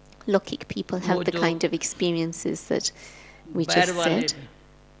 Lokik people वो have the जो kind of experiences that we बैर just वाले said.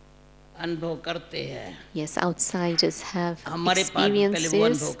 अनुभव करते हैं, Yes, outsiders have हमारे पास पहले वो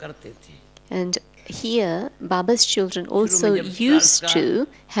अनुभव experiences. करते थे। And here, Baba's children also में जब used trance to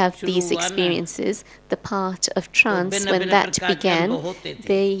have शुरू these हुआ ना, experiences. The part of trance, भिन्न when भिन्न that प्रकार के began, अनुभव होते थे।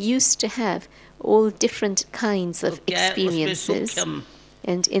 they used to have all different kinds तो of क्या है उसमें experiences. सूक्ष्म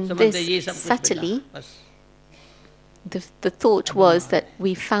And in समझते ये this, सब कुछ subtly, मिला बस the thought was that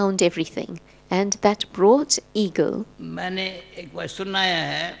we found everything. And that brought ego. मैंने एक बार सुनाया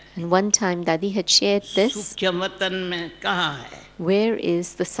है And one time Dadi had shared this. सूक्ष्म वतन में कहाँ है Where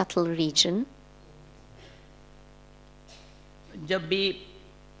is the subtle region? जब भी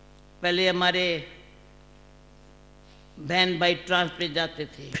पहले हमारे बहन भाई ट्रांस पे जाते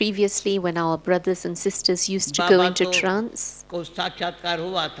थे Previously, when our brothers and sisters used to go Baba into तो trance, को साक्षात्कार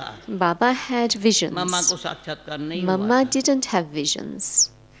हुआ था Baba had मम्मा visions. को साक्षात्कार नहीं हुआ Mama था didn't have visions.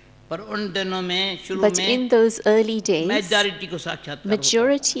 पर उन दिनों में शुरू But in में those early days, मेजॉरिटी को साक्षात्कार होता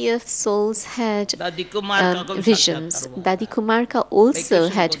majority of souls had था। दादी कुमार का को भी visions. साक्षात्कार हुआ Dadi था। Kumarka also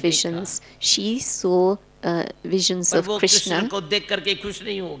कृष्ण had को देखा। visions. She saw visions पर of वो कृष्ण Krishna, को देख करके खुश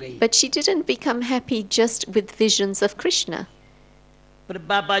नहीं हो गई but she didn't become happy just with visions of Krishna. पर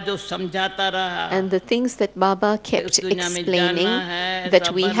बाबा जो समझाता रहा And the things that Baba kept उस दुनिया में explaining, जाना है, that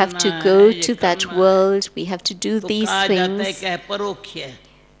ऐसा we have to बनना go है, ये to that करना है। world, we have to do तो these कहा जाता है things. कि है परोक्ष है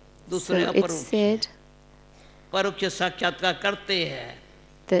So दूसरे it अपरोक्ष said परोक्ष साक्षात्कार करते हैं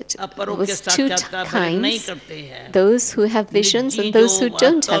that अपरोक्ष was two साक्षात्कार भले नहीं kinds, करते हैं those who have visions and those who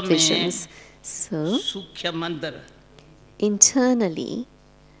don't have visions. So सूक्ष्म अंदर internally,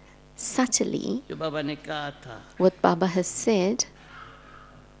 subtly, जो बाबा ने कहा था what Baba has said,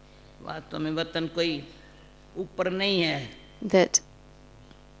 वास्तव में वतन कोई ऊपर नहीं है that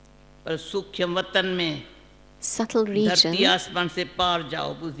पर सूक्ष्म वतन में subtle धरती region आसमान से पार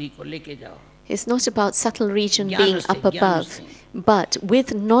जाओ बुद्धि को लेके जाओ is not about subtle region ज्ञान being से, up ज्ञान above, से। but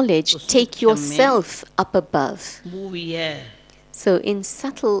with knowledge, तो take सूक्ष्म में yourself up above. मूवी है So in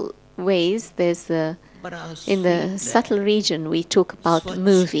subtle ways, there's the बड़ा in the sweet है। subtle region we talk about Swachh.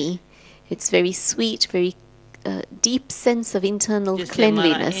 movie. It's very sweet, very deep sense of internal जिससे हमारा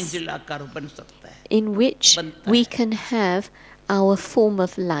cleanliness, angel आकार बन सकता है in which बनता we है। can have our form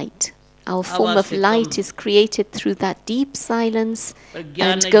of light. Our form आवाज of से light come. is created through that deep silence पर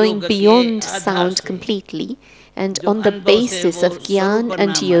ज्ञान and योग going के beyond आधार sound से completely. And जो on the अनुभव से basis वो of Gyan स्वरूप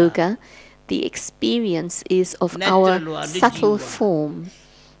and नाम Yoga, the experience is of Natural our हुआ, निजी subtle हुआ। form.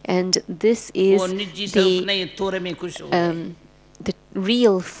 And this वो is निजी स्वरूप the नहीं थोड़े में खुश हो गए the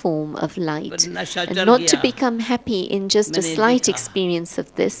real form of light, पर नशा and चढ़ not to गया become happy in just a मैंने slight देखा। experience of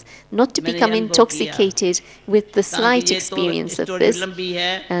this, not to मैंने become अनुभव किया। intoxicated with the ताकि slight ये तो experience of स्टोरी this. लंबी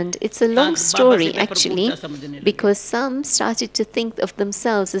है And it's a long ताकि बाबा story से मैं actually, प्रभुता समझने लगे। because some started to think of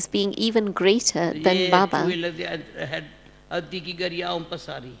themselves as being even greater ये than Baba. चूहे लगे है अद्दी की गरिया ओम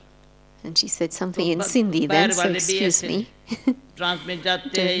पसारी And she said something in तो Sindhi बाहर then, so वाले भी excuse ऐसे me. ट्रांस में जाते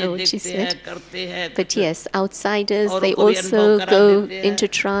Don't हैं know ये what she देखते हैं said. करते हैं But कुछ yes, outsiders, औरों they को भी also अनुभव करा go देते हैं। into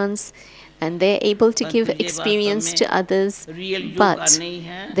trance and they're able to परंतु give ये वास्तव experience में to others, real yoga but नहीं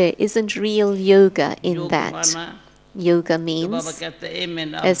है there isn't real yoga in योग that. माना Yoga जो बाबा means, कहते हैं aim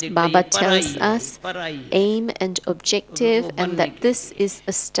and as object Baba ये पढ़ाई tells है, us, पढ़ाई है। aim and objective, वो and बनने that के this is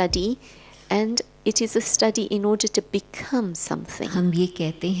a study, and it is a study in order to become something. हम ये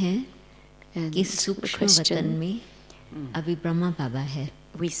कहते हैं And कि the सूक्ष्म वतन question, में अभी ब्रह्मा बाबा है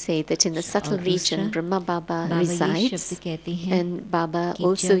we say that in the subtle और region, दूसरा, Brahma Baba बाबा ये resides, शब्द कहते हैं and Baba कि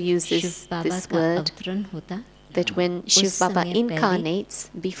also जब शिव uses बाबा this का word, अवतरण होता that when Shiv उस Baba समय पहले incarnates,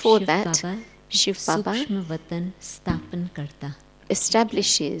 before Shiv that, Baba Shiv Baba सूक्ष्म वतन स्थापन करता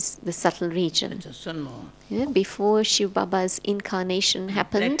establishes the subtle region. अच्छा सुनो Yeah, before Shiv Baba's incarnation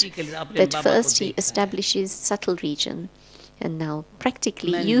happened, practically आपने that बाबा को first he देखा है। establishes subtle region. And now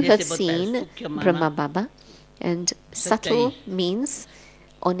practically मैंने you have जैसे बताया, seen सूक्ष्म माना, Brahma Baba, and subtle सच्चाई। means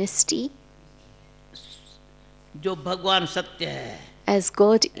honesty. जो भगवान सत्य है As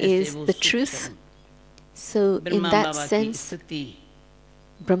God ऐसे is वो the सूक्ष्म truth, so in Brahma that बाबा की sense, स्थिति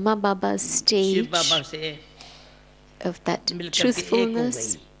Brahma Baba's शिव stage बाबा से of that मिलकर के एक हो truthfulness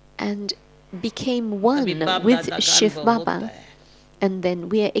गई। and became अभी one बाप with दादा का Shiv अनुभव होता Baba, है। and then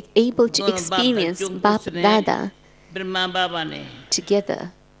we are able to दोनों बाप दादा experience क्योंकि Bap उसने Dada ब्रह्मा बाबा ने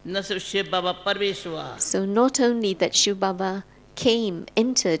together. न सिर्फ शिव बाबा प्रवेश हुआ So not only that Shiv Baba came,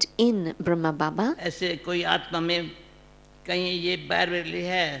 entered in Brahma Baba, ऐसे कोई आत्मा में कहीं ये बैरवेली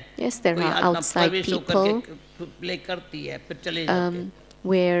है yes, there कोई are आत्मा outside प्रवेश होकर people के प्ले करती है फिर चले जाते हैं।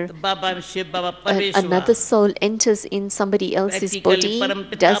 where तो बाबा शिव बाबा प्रवेश हुआ another soul enters in somebody else's Practically, body,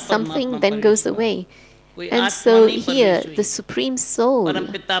 Parampita does Paramatma something, then goes प्रवेश हुआ। away. कोई And आत्मा so नहीं here, प्रवेश हुई। the Supreme Soul,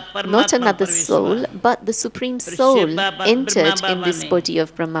 परमपिता not परमात्मा another प्रवेश soul, हुआ। but the Supreme फिर Shiv Soul Baba entered Brahma in Baba this ने body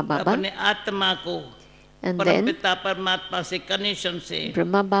of Brahma Baba. अपने आत्मा को And then परमपिता परमात्मा से कनेक्शन से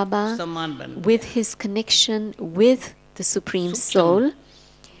Brahma Baba, समान बन with his connection with the Supreme सूक्ष्म Soul,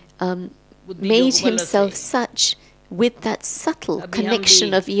 बुद्धि made योग बल himself से such with that subtle Abhi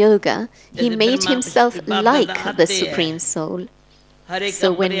connection hum bhi, of yoga, he jaise made Brahma himself Baap like Dada the aate hai. Supreme Soul. हर एक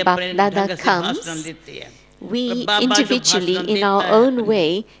So when अपने Baap अपने Dada ढंग से comes, भाषण देते हैं, पर we बाबा जो individually, भाषण in our देता है, own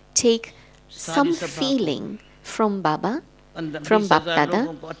way, take सारी some सभा को feeling from Baba, 15 from Baap 20,000 Dada.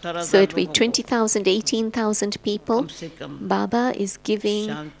 लोगों को, 18,000 So it be लोगों को 20,000, 18,000 people. कम से कम Baba is giving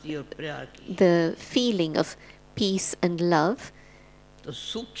शांति और प्यार की. the feeling of peace and love. तो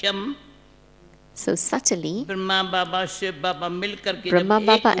सूक्ष्म So subtly, ब्रह्मा बाबा शिव बाबा मिल करके जब Brahma एक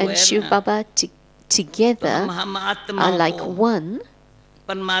Baba हुए and हैं Shiv ना, Baba तो together हम are आत्माओं like को one,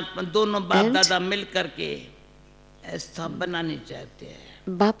 परमात्मा दोनों बाप And- दादा मिल करके ऐसा बनाने चाहते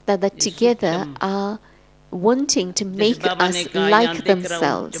हैं. Baap Dada ये together सूक्ष्म, are wanting to जैसे make बाबा ने us कहा यहाँ like दिख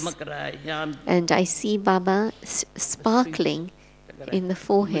रहा हूँ themselves. चमक रहा है, यहाँ And I see Baba sparkling लग रहा है, in the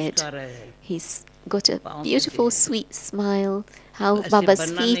forehead. मुस्कुरा रहे हैं. He's got a पाँव beautiful, कैसे हैं? sweet smile. How ऐसे Baba's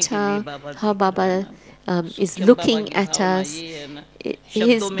बनाने feet के लिए are, बाबा how दिख रहे हैं Baba आपको. is सूक्ष्म बाबा looking की at भावना us. ये है ना,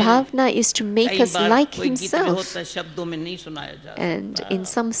 His शब्दों में bhavna is to make कई us बार like कोई गीत में himself. होता है, शब्दों में नहीं सुनाया जा And सकता. in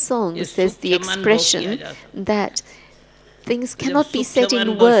some ये songs, there's the सूक्ष्म अनुभव किया expression जा सकता. that things जब cannot be said सूक्ष्म in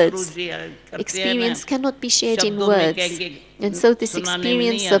अनुभव शुरू words. करते हैं ना, Experience cannot be shared in शब्दों में words. कहेंगे, And so this सुनाने में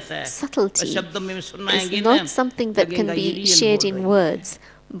नहीं experience of आता है. subtlety शब्दों में is सुनाएंगे ना, not something that can लगेगा ये be real shared बोल in रही है. words,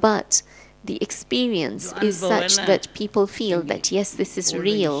 but the experience जो is अनुभव है such ना, that people feel कहेंगे, that yes, this is बोल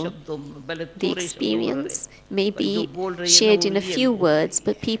रही है real. शब्दों में, भले The थोड़े शब्द बोल रहे, experience may पर जो be बोल रही है ना, shared वो in a real few बोल रही words, है.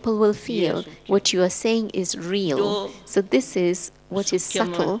 but people will ये feel सूक्ष्म. what you are saying is real. जो So this is what is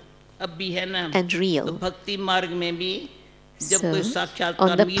सूक्ष्म subtle अब भी है ना, and तो real. भक्ति मार्ग में भी जब कोई So, साक्षात्कार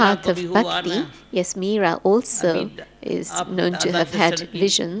on the मीरा path को भी of हुआ Bhakti, ना, yes, Meera also अभी is आप known to दादा have had दशरथ की,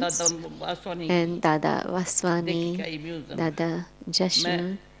 visions, Dada Vaswani and Dada देखी Vaswani, का ये म्यूजियम, Dada मैं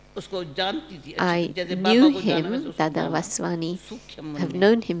Jashan. उसको जानती थी, I जैसे knew बाबा को जाना वैसे him, उसको Dada जाना. Vaswani, सूक्ष्म मन have में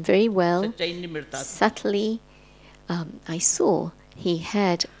known him very well. सच्चाई नहीं मिलता था. Subtly, I saw he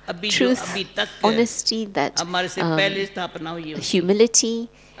had अभी जो truth, अभी तक honesty, that हमारे से पहले स्थापना हुई है, humility,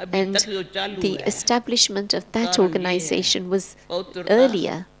 अभी and तक जो चालू the है, establishment of that कारण ये है, organization was पवित्रता,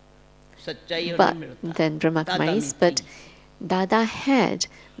 earlier सच्चाई और but नहीं मिलता. than Brahma दादा Kumari's, में but थी. Dada had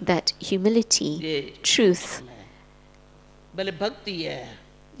that humility, ये truth, भले भक्ति है,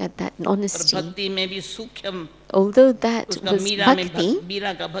 and that पर honesty. भक्ति में भी सूक्ष्म, Although that उसका was मीरा में bhakti,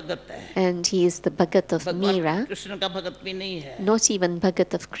 मीरा का भगत है, and he is the Bhagat of भगवान Meera, कृष्ण का भगत भी नहीं है, not even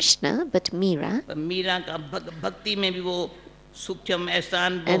Bhagat of Krishna, but Meera. पर मीरा का भक्ति में भी वो सूक्ष्म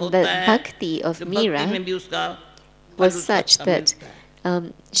एहसान वो And होता the है, bhakti of जो भक्ति Meera में भी उसका was फल उसको such अच्छा that मिलता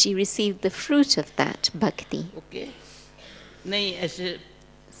है. she received the fruit of that bhakti. Okay, नहीं ऐसे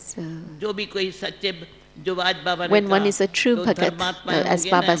So, जो भी कोई सच्चे, जो आज बाबा ने when one कहा, is a true तो Bhagat, धर्मात्माएं as होंगे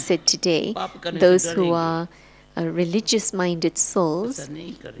Baba ना, said today, पाप करने से those who डरेंगे. are religious-minded ऐसा souls,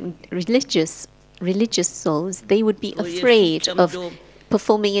 नहीं करेंगे. religious souls, they would be तो ये afraid सूक्ष्म of जो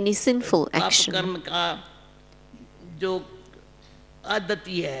performing any sinful पाप action. कर्म का जो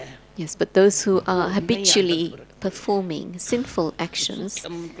आदती है, Yes, but those who are नहीं habitually आदत रखते. performing sinful actions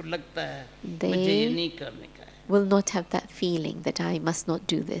सूक्ष्म उनको लगता है they मुझे ये नहीं करने का है. will not have that feeling that I must not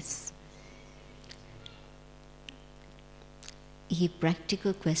do this. ये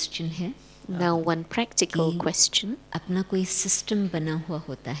प्रैक्टिकल क्वेश्चन है. Now, one practical कि question. अपना कोई सिस्टम बना हुआ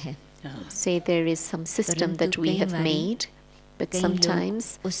होता है, Say there is some system that we कई have बारी made, but कई sometimes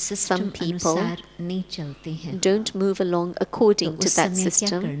लोग उस some सिस्टम people अनुसार नहीं चलते हैं. don't move along according तो to उस that समय क्या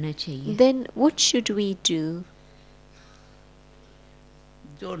system. करना चाहिए? Then what should we do?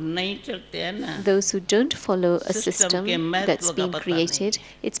 जो नहीं चलते हैं ना, Those who don't follow a System system के महत्व that's का been पता created,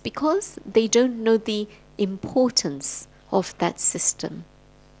 नहीं. it's because they don't know the importance of that system.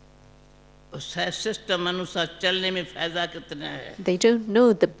 उस सिस्टम अनुसार चलने में फायदा कितना है. They don't know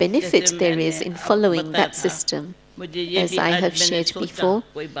the benefit जैसे there मैंने is in आपको following बताया that था, system. मुझे ये as भी I आज have मैंने shared सोचा before.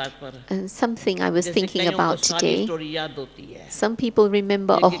 कोई बात पर, And something I was जैसे thinking कईयों को about सारी today. स्टोरी याद होती है, Some people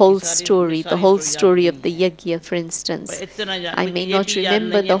remember a यज्ञ की whole सारी- story, the सारी whole story story याद of the नहीं है. yajna, for पर instance. इतना याद, I मुझे may ये not भी याद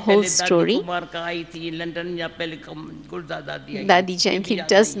remember नहीं the है, whole पहले दादी story. कुमार का आई थी लंदन या पहले गुलदादा दी आई Dadi थी, ये भी Janki याद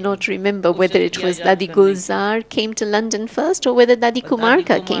does नहीं है. not remember उसे whether भी it किया was याद Dadi करने की. Gulzar came to London first or whether Dadi Dadi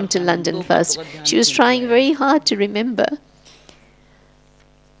Kumarka came to Kumarka, London दो first. बातों का ध्यान She was रखना trying है. very hard to remember.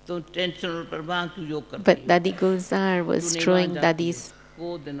 तो टेंशन और परवाह क्यों योग करती But हो? Dadi Gulzar was तूने throwing वहाँ जाती Dadi's, हो,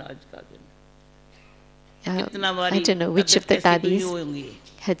 वो दिन आज का दिन. I कितना बारी don't know which of the तबीयत कैसी हुई Dadis होंगी.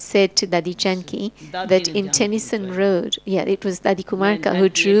 had said to Dadi Janki Dadi that ne in Janki Tennyson ko hai. Road, yeah, it was Dadi Kumarka who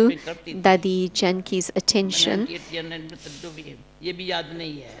 98 drew में करती थी. Dadi Janki's attention 98 या 99 जो भी है, ये भी याद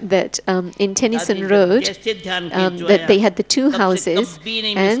नहीं है. that in Tennyson दादी जब Road, जैसे ध्यान खींचवाया, that they had the two तब से houses, कभी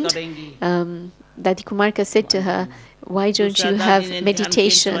नहीं मिस and करेंगी. Dadi Kumarka said to her, why don't दूसरा you दादी have ने ध्यान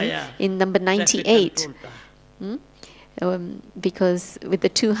meditation खींचवाया, in number traffic 98? Control का. because with the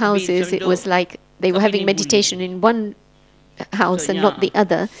two houses, it was like they were having meditation in one house and not the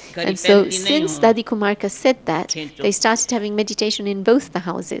other. And so since Dadi Kumarka said that, they started having meditation in both the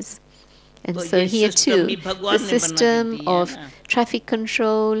houses. And so here too, the system of traffic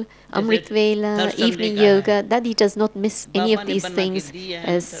control, Amrit Vela, evening yoga, Dadi does not miss any of these things.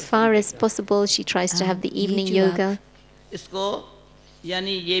 As far as possible, she tries to have the evening yoga.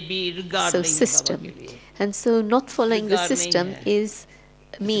 So system. And so not following the system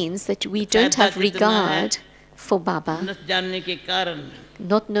means that we don't have regard for Baba,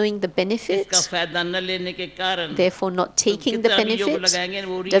 not knowing the benefit, therefore not taking the benefit.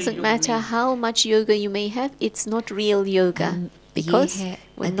 Doesn't matter how much yoga you may have, it's not real yoga because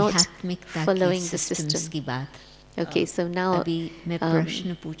we're not following the system. Okay, so now the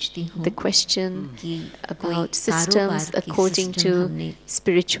question about systems according to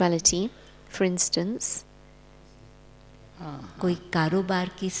spirituality. For instance, कोई कारोबार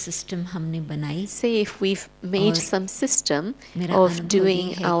की system हमने बनाई, say if we've made some system of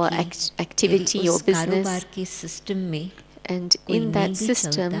doing our activity or business, and in that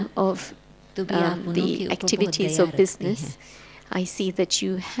system of the activities of business, I see that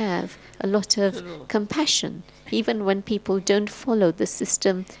you have a lot of compassion, even when people don't follow the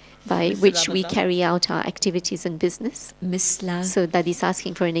system by which we carry out our activities and business. So that is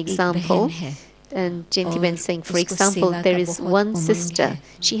asking for an example. And Janki saying, for example, there is one sister.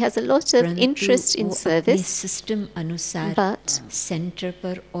 She has a lot of interest in service, but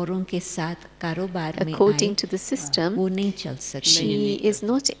according to the system, she is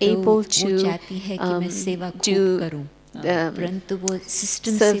not able to do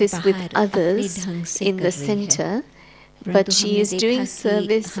service with others in the center, but she is doing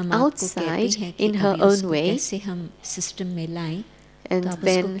service outside in her own way. And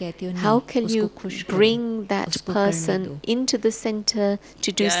then how can you bring that person into the center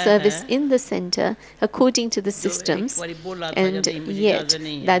to do service in the center according to the systems? And yet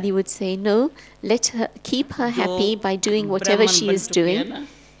Dadi would say, no, let her keep her happy by doing whatever she is doing,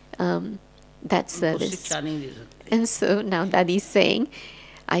 that service. And so now Dadi is saying,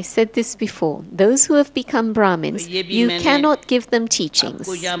 I said this before, those who have become Brahmins, you cannot give them teachings.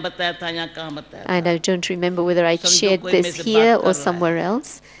 And I don't remember whether I shared this here or somewhere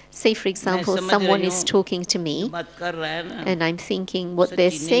else. Say, for example, someone is talking to me, and I'm thinking what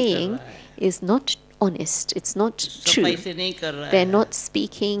they're saying is not honest, it's not true. They're not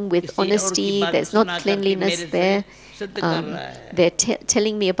speaking with honesty, there's not cleanliness there. They're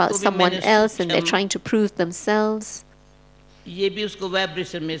telling me about someone else and they're trying to prove themselves.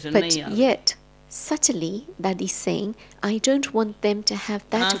 But yet, subtly, Dadi is saying, I don't want them to have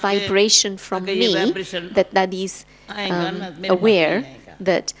that vibration from me, that Dadi is aware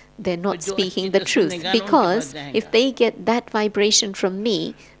that they're not speaking the truth. Because if they get that vibration from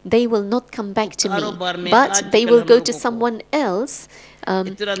me, they will not come back to me, but they will go to someone else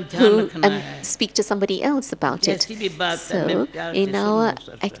who and speak to somebody else about it. So, in our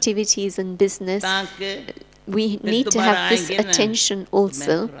activities and business, we need to have this attention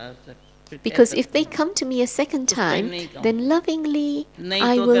also, because if they come to me a second time, then lovingly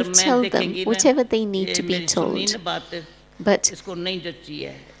I will tell them whatever they need to be told. But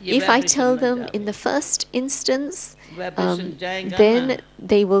if I tell them in the first instance, then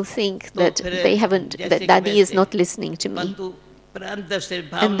they will think that that Dadi is not listening to me,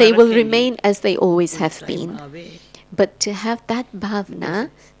 and they will remain as they always have been. But to have that bhavna,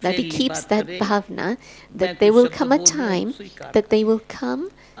 that he keeps that bhavna, that there will come a time that they will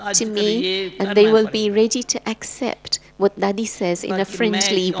come to me and they will be ready to accept what Dadi says in a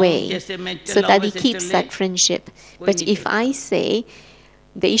friendly way. So Dadi keeps that friendship. But if I say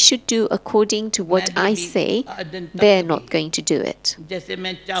they should do according to what I say, they're not going to do it.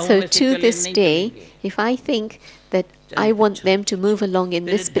 So to this day, if I think that I want them to move along in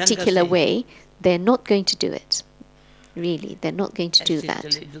this particular way, they're not going to do it. Really, they're not going to do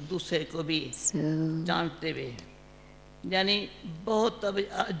that. So,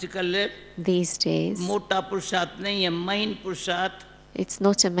 these days, it's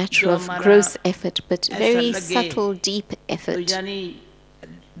not a matter of gross effort, but very subtle, deep effort.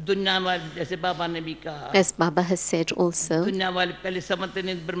 As Baba has said also,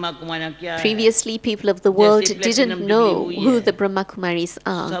 previously people of the world didn't know who the Brahma Kumaris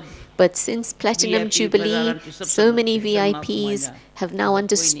are. But since Platinum Jubilee, so many VIPs have now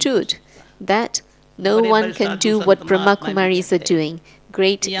understood that no one can do what Brahma Kumaris are doing.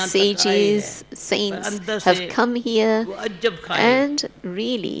 Great sages, saints have come here, and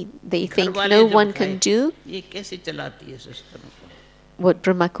really they think no one can do what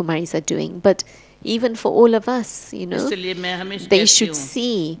Brahma Kumaris are doing. But even for all of us, you know, इसलिए मैं हमेशा they कहती should हूँ,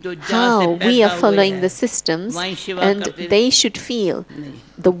 see जो जहाँ से how we पैदा are हुए following हैं, the systems, वहीं सेवा and करते they should feel नहीं,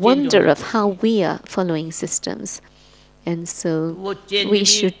 the change wonder होना of चाहिए। how we are following systems. And so वो change we भी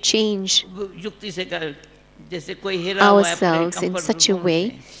should change वो युक्ति से कर, जैसे कोई हिरा हुआ है अपने ourselves in comfort such a zone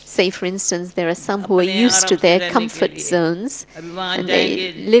way. से, Say, for instance, there are some who are अपने used to आराम से their रहने के comfort लिए, zones अभी वहाँ and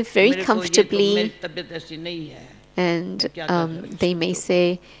जाएंगे, they live very मेरे को ये तो मेरी comfortably, तबीयत ऐसी नहीं है, and मैं क्या कर they may सकती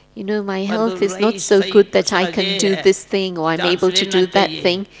हूँ। say, you know, my परंतु health is रही not so सही good that I मसला can ये do है, this thing or I'm chance able to लेना do that चाहिए,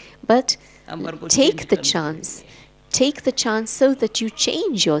 thing. But हमारे को take change the करना chance. चाहिए। Take the chance so that you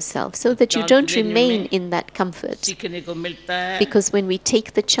change yourself, so that you chance don't लेने remain में in that comfort. सीखने को मिलता है, Because when we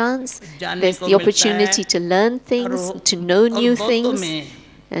take the chance, जानने there's को the मिलता opportunity है, to learn और things, to know और new बहुतों things, में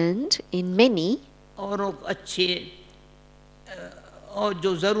and in many, औरों को अच्छे और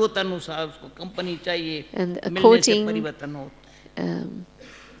जो ज़रूरत अनुसार उसको कंपनी चाहिए, and मिलने से परिवर्तन होता है।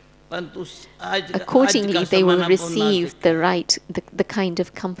 परंतु आज का accordingly they will ज़माना बहुत receive नाजुक the है, right, the kind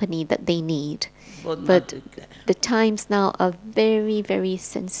of company that they need. बहुत But नाजुक है। the times now are very, very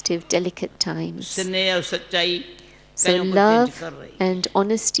sensitive, delicate times. स्नेह और सच्चाई So कईयों को चेंज love कर रही है। and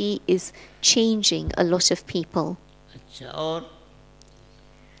honesty is changing a lot of people. अच्छा, और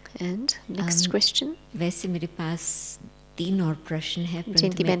And next question. वैसे मेरे पास 3 और प्रश्न है, परंतु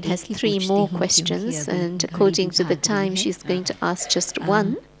Janki मैं Ben has एक ही 3 पूछती more हूँ, questions, क्योंकि अभी and घड़ी according भी to the भाग रही time, है। she's going to ask just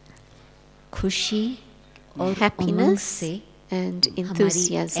one. खुशी और उमंग Happiness से and हमारी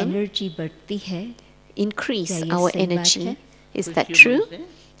enthusiasm एनर्जी बढ़ती है, increase क्या ये our सही बात energy. है? Is that खुशी true? से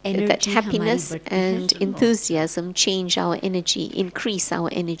That एनर्जी हमारी happiness बढ़ती है, and enthusiasm change our energy, increase our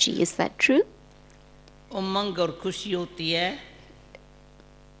energy. Is that true? उमंग और खुशी होती है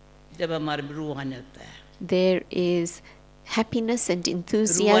जब हमारे में रूहानियत है। There is happiness and रूहानियत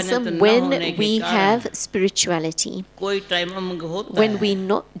enthusiasm न when होने के we कारण have spirituality. कोई टाइम उमंग होता When है, we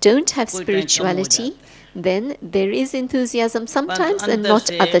don't have कोई टाइम कम हो spirituality, जाता है। then there is enthusiasm sometimes and अंदर not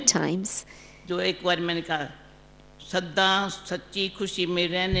से other times. जो एक बार मैंने कहा, सदा सच्ची खुशी में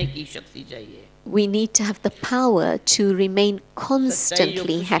रहने की शक्ति चाहिए। We need to have the power to remain सच्चाई जो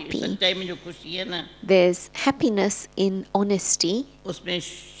constantly खुशी, happy. सच्चाई में जो खुशी है ना, There's happiness in honesty, उसमें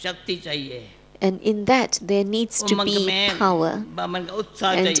शक्ति चाहिए। and in that there needs to Umang be में power. मन का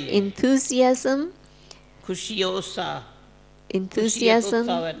उत्साह And चाहिए। enthusiasm, खुशी और उत्साह, खुशी है तो enthusiasm,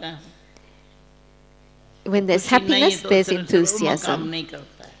 उत्साह है ना। when there's खुशी नहीं है happiness, तो there's उस तरह से उमंग काम enthusiasm. नहीं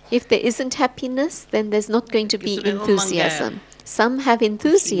करता है। If there isn't happiness, then there's not going to be किसमें उमंग है? enthusiasm. Some have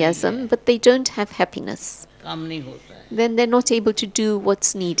enthusiasm, but they don't have happiness. काम नहीं होता है। Then they're not able to do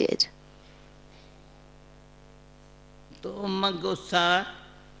what's needed. तो उमंग उत्साह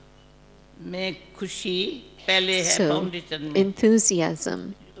में खुशी पहले है So, फाउंडेशन में। enthusiasm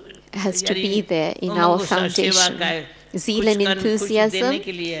has to यानी be there in Umang our उत्साह सेवा foundation. का है, Zeal खुश and करने- खुशी enthusiasm देने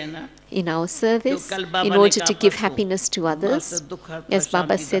के लिए है ना। in our service, कल बाबा in ने order कहा to give परसों, happiness to others. बस दुख हरता As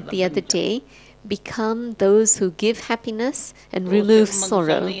Baba शांति said दाता the बन other जाओ। day, become those who give happiness and तो remove उससे उमंग उत्साह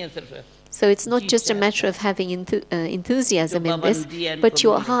sorrow. नहीं है सिर्फ, So it's not ji just a matter चाहता of having enthusiasm जो in बाबा ने this, दिया इनको but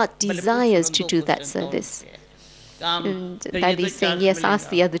your मिले। heart भले desires पूछो to दो do that क्वेश्चन तो service. उनके। काम And फिर ये Daddy तो is saying, chance yes, ask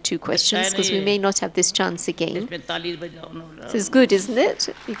the मिलेगा। other 2 questions अच्छा है because we नहीं? may not have this chance again. इसमें ताली बजाओ ना। So it's good, isn't it?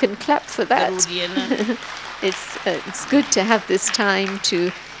 You can clap for that. जरूरी है ना। It's good to have this time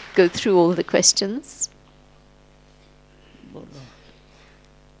to go through all the questions. बोलो।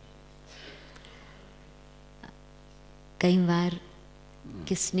 कई बार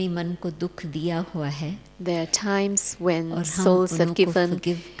किसने मन को दुख दिया हुआ है There are times when और हम souls have उनको given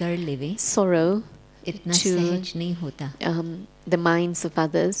forgive कर लेवे, sorrow इतना to सहज नहीं होता। the minds of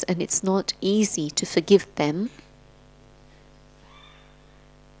others, and it's not easy to forgive them.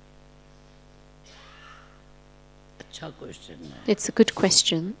 अच्छा क्वेश्चन है। It's a good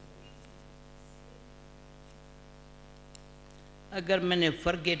question. अगर मैंने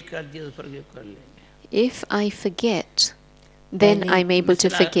फॉरगेट कर दिया तो फॉरगिव कर लेंगे। If I forget, then पहले I'm able to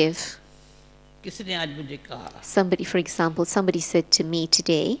Misra- forgive. किसी ने आज मुझे कहा, Somebody, for example, somebody said to me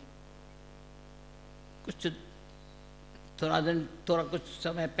today, कुछ थोड़ा कुछ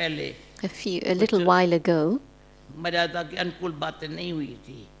समय पहले a little while ago, मर्यादा की अनुकूल बातें नहीं हुई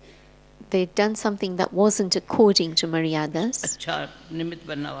थी। they'd done something that wasn't according to Maryadas. अच्छा निमित्त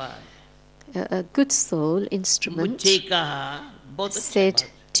बना हुआ है। A good soul instrument मुझे कहा बहुत अच्छा said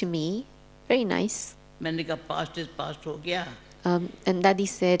बात। to me, very nice. मैंने कहा पास्ट इज पास्ट हो गया। And Daddy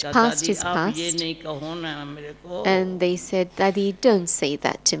said, कहा, past दादी is आप ये past. नहीं कहो ना मेरे को। And they said, Daddy, don't say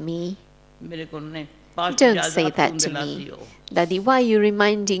that to me. मेरे को नहीं पास्ट Don't याद say आप that तुम to दिलाती me. हो। Daddy, why are you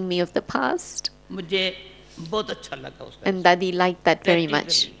reminding me of the past? मुझे बहुत अच्छा लगा उसका। And Daddy liked that very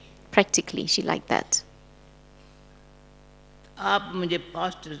much. Practically. Practically, she liked that. आप मुझे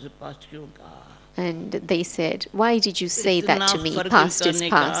पास्ट से पास्ट क्यों कहा? And they said, why did you say that to me? Past is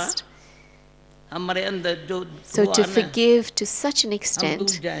past. So to forgive to such an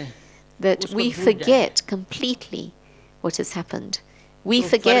extent that we forget completely what has happened. We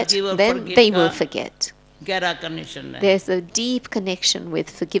forget, then they will forget. There's a deep connection with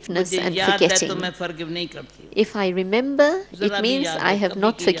forgiveness and forgetting. If I remember, it means I have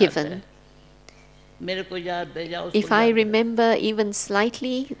not forgiven. If I remember even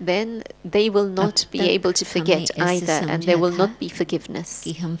slightly, then they will not be able to forget either, and there will not be forgiveness.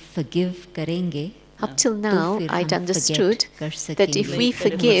 Up till now, I'd understood that if we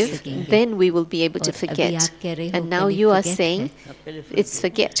forgive, then we will be able to forget. And now you are saying it's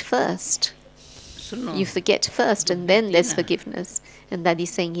forget first. You forget first, and then there's forgiveness. And Dadi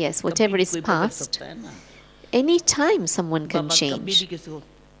is saying, yes, whatever is past, any time someone can change.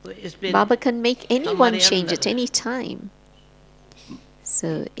 Baba can make anyone change at any time.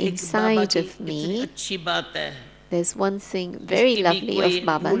 So inside of me, there's one thing very lovely of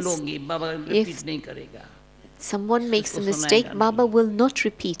Baba's. If someone makes a mistake, Baba will not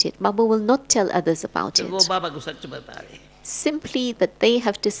repeat it. Baba will not tell others about it. Simply that they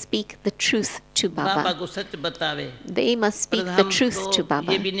have to speak the truth to Baba. They must speak the truth to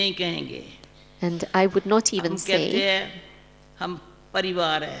Baba. And I would not even say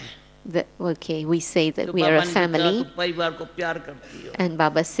that, okay, we say that we are a family. And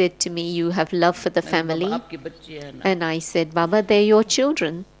Baba said to me, you have love for the family. And I said, Baba, they're your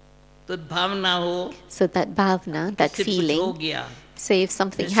children. So that bhavna, that feeling, say if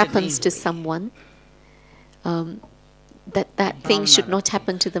something happens to someone, that thing should not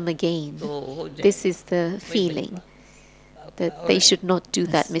happen to them again. This is the feeling, that they should not do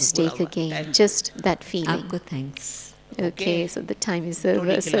that mistake again. Just that feeling. Okay, so the time is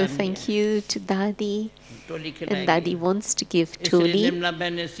over. So thank you to Dadi. And Dadi wants to give Toli. And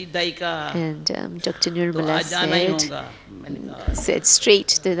Dr. Nirmala said straight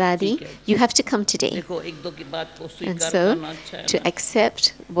to Dadi, you have to come today. And so to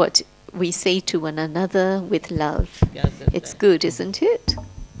accept what we say to one another with love. It's good, isn't it?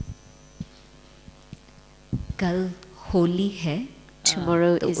 कल होली है.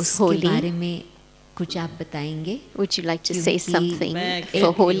 Tomorrow is Holi. कुछ आप बताएंगे? Would you like to say something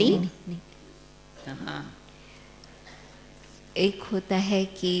for Holi? एक होता है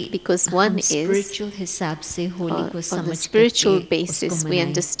कि because one is spiritual हिसाब से होली को समझ on the spiritual basis we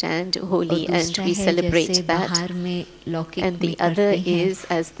understand Holi and we celebrate that, and the other is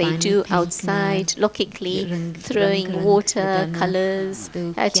as they do outside laukically, throwing water, colors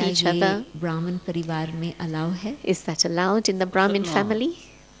at each other. ब्राह्मण परिवार में अलाउ है? Is that allowed in the Brahmin family?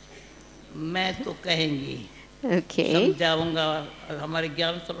 मैं तो कहेंगी, okay. समझाऊंगा हमारे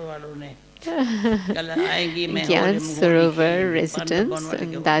ज्ञान सरोवर वालों ने कल आएंगी. मैं Gyan Sarovar residents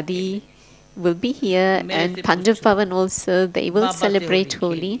and Dadi will be here, and Pandav Bhavan also, they will celebrate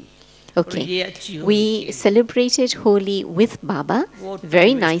Holi. Okay, we celebrated Holi with Baba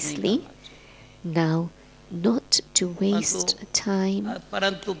very nicely. Now, not to waste time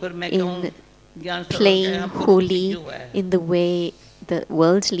in playing Holi in the way the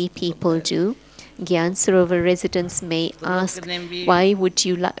worldly people do. Gyan Sarovar residents may ask, why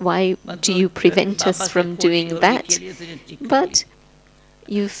do you prevent us from doing that? But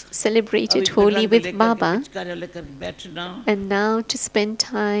you've celebrated Holi with Baba, and now to spend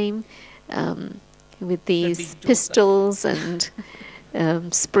time with these pistols and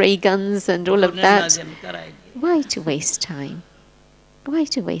spray guns and all of that, why to waste time? Why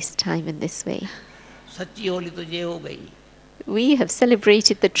to waste time in this way? We have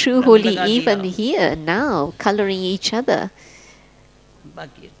celebrated the true Holi even here now, coloring each other.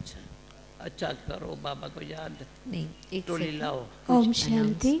 Om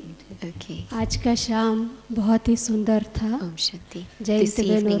Shanti. Okay. आज का शाम बहुत ही सुंदर था. Om Shanti. This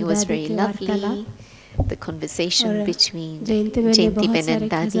evening was very lovely. The conversation between Jayanti Ben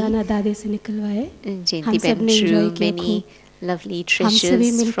and Dadi. दादी से निकलवाए. Jayanti Ben drew many lovely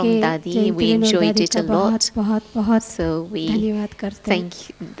treasures from Dadi. We enjoyed it a lot. So we thank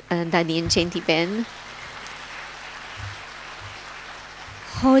Dadi and Jayanti Ben.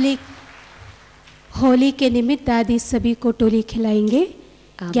 Holi के निमित्त दादी सभी को टोली खिलाएंगे.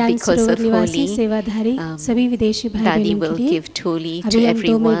 ज्ञान सरोवर निवासी सेवाधारी सभी विदेशी भाई बहनों के लिए अभी हम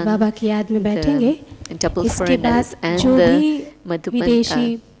 2 मिनट बाबा की याद में बैठेंगे. इसके बाद जो भी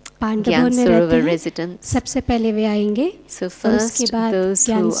विदेशी पांडवों में रहते हैं सबसे पहले वे आएंगे, और उसके बाद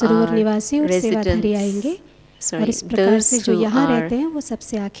ज्ञान सरोवर निवासी और सेवाधारी आएंगे, और इस प्रकार से जो यहाँ रहते हैं वो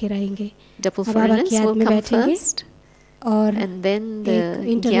सबसे आखिर आएंगे. बाबा की याद में बैठेंगे. और एक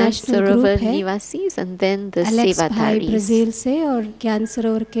इंटरनेशनल ग्रुप है, एलेक्स भाई ब्राज़ील से और ज्ञान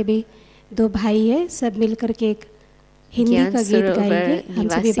सरोवर के भी दो भाई है, सब मिलकर के एक हिंदी का गीत गाएंगे। हम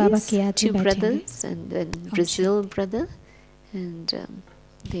सभी बाबा की याद two में बैठेंगे। brothers and then Brazil brother, and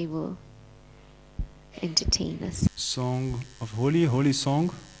they will entertain us. Song of holy, holy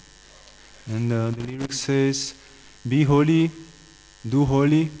song, and the lyric says, "Be holy, do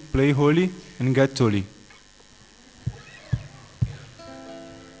holy, play holy, and get holy."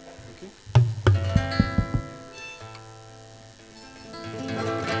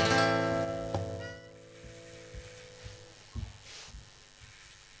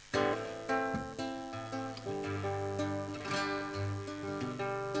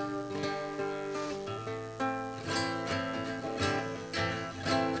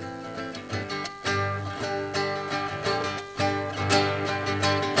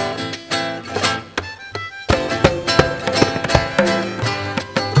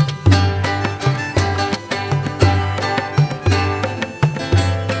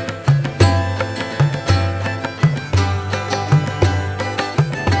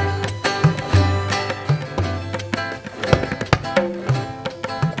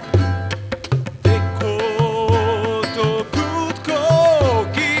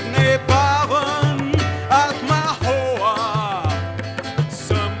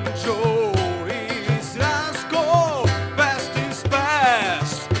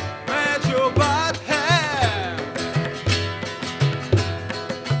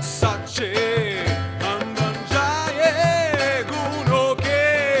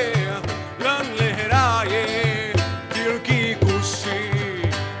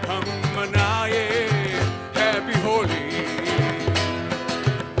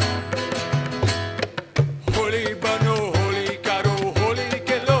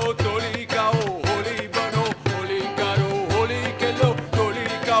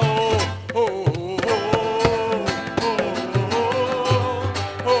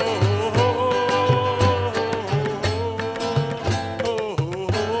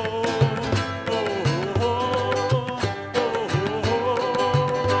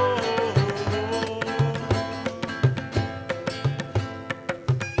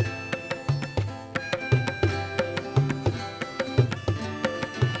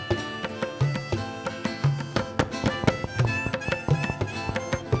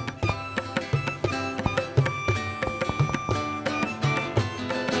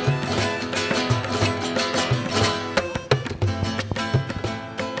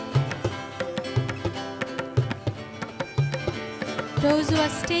 Those who are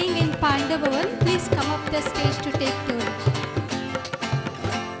staying in Pandavavan, please come up the stage to take turn.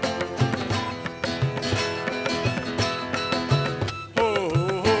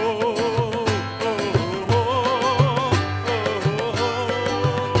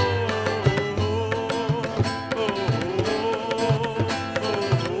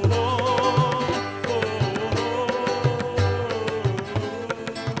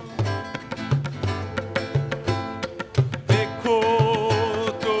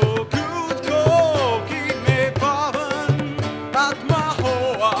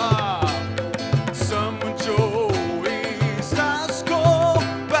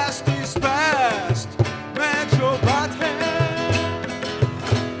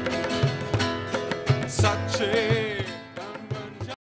 Such a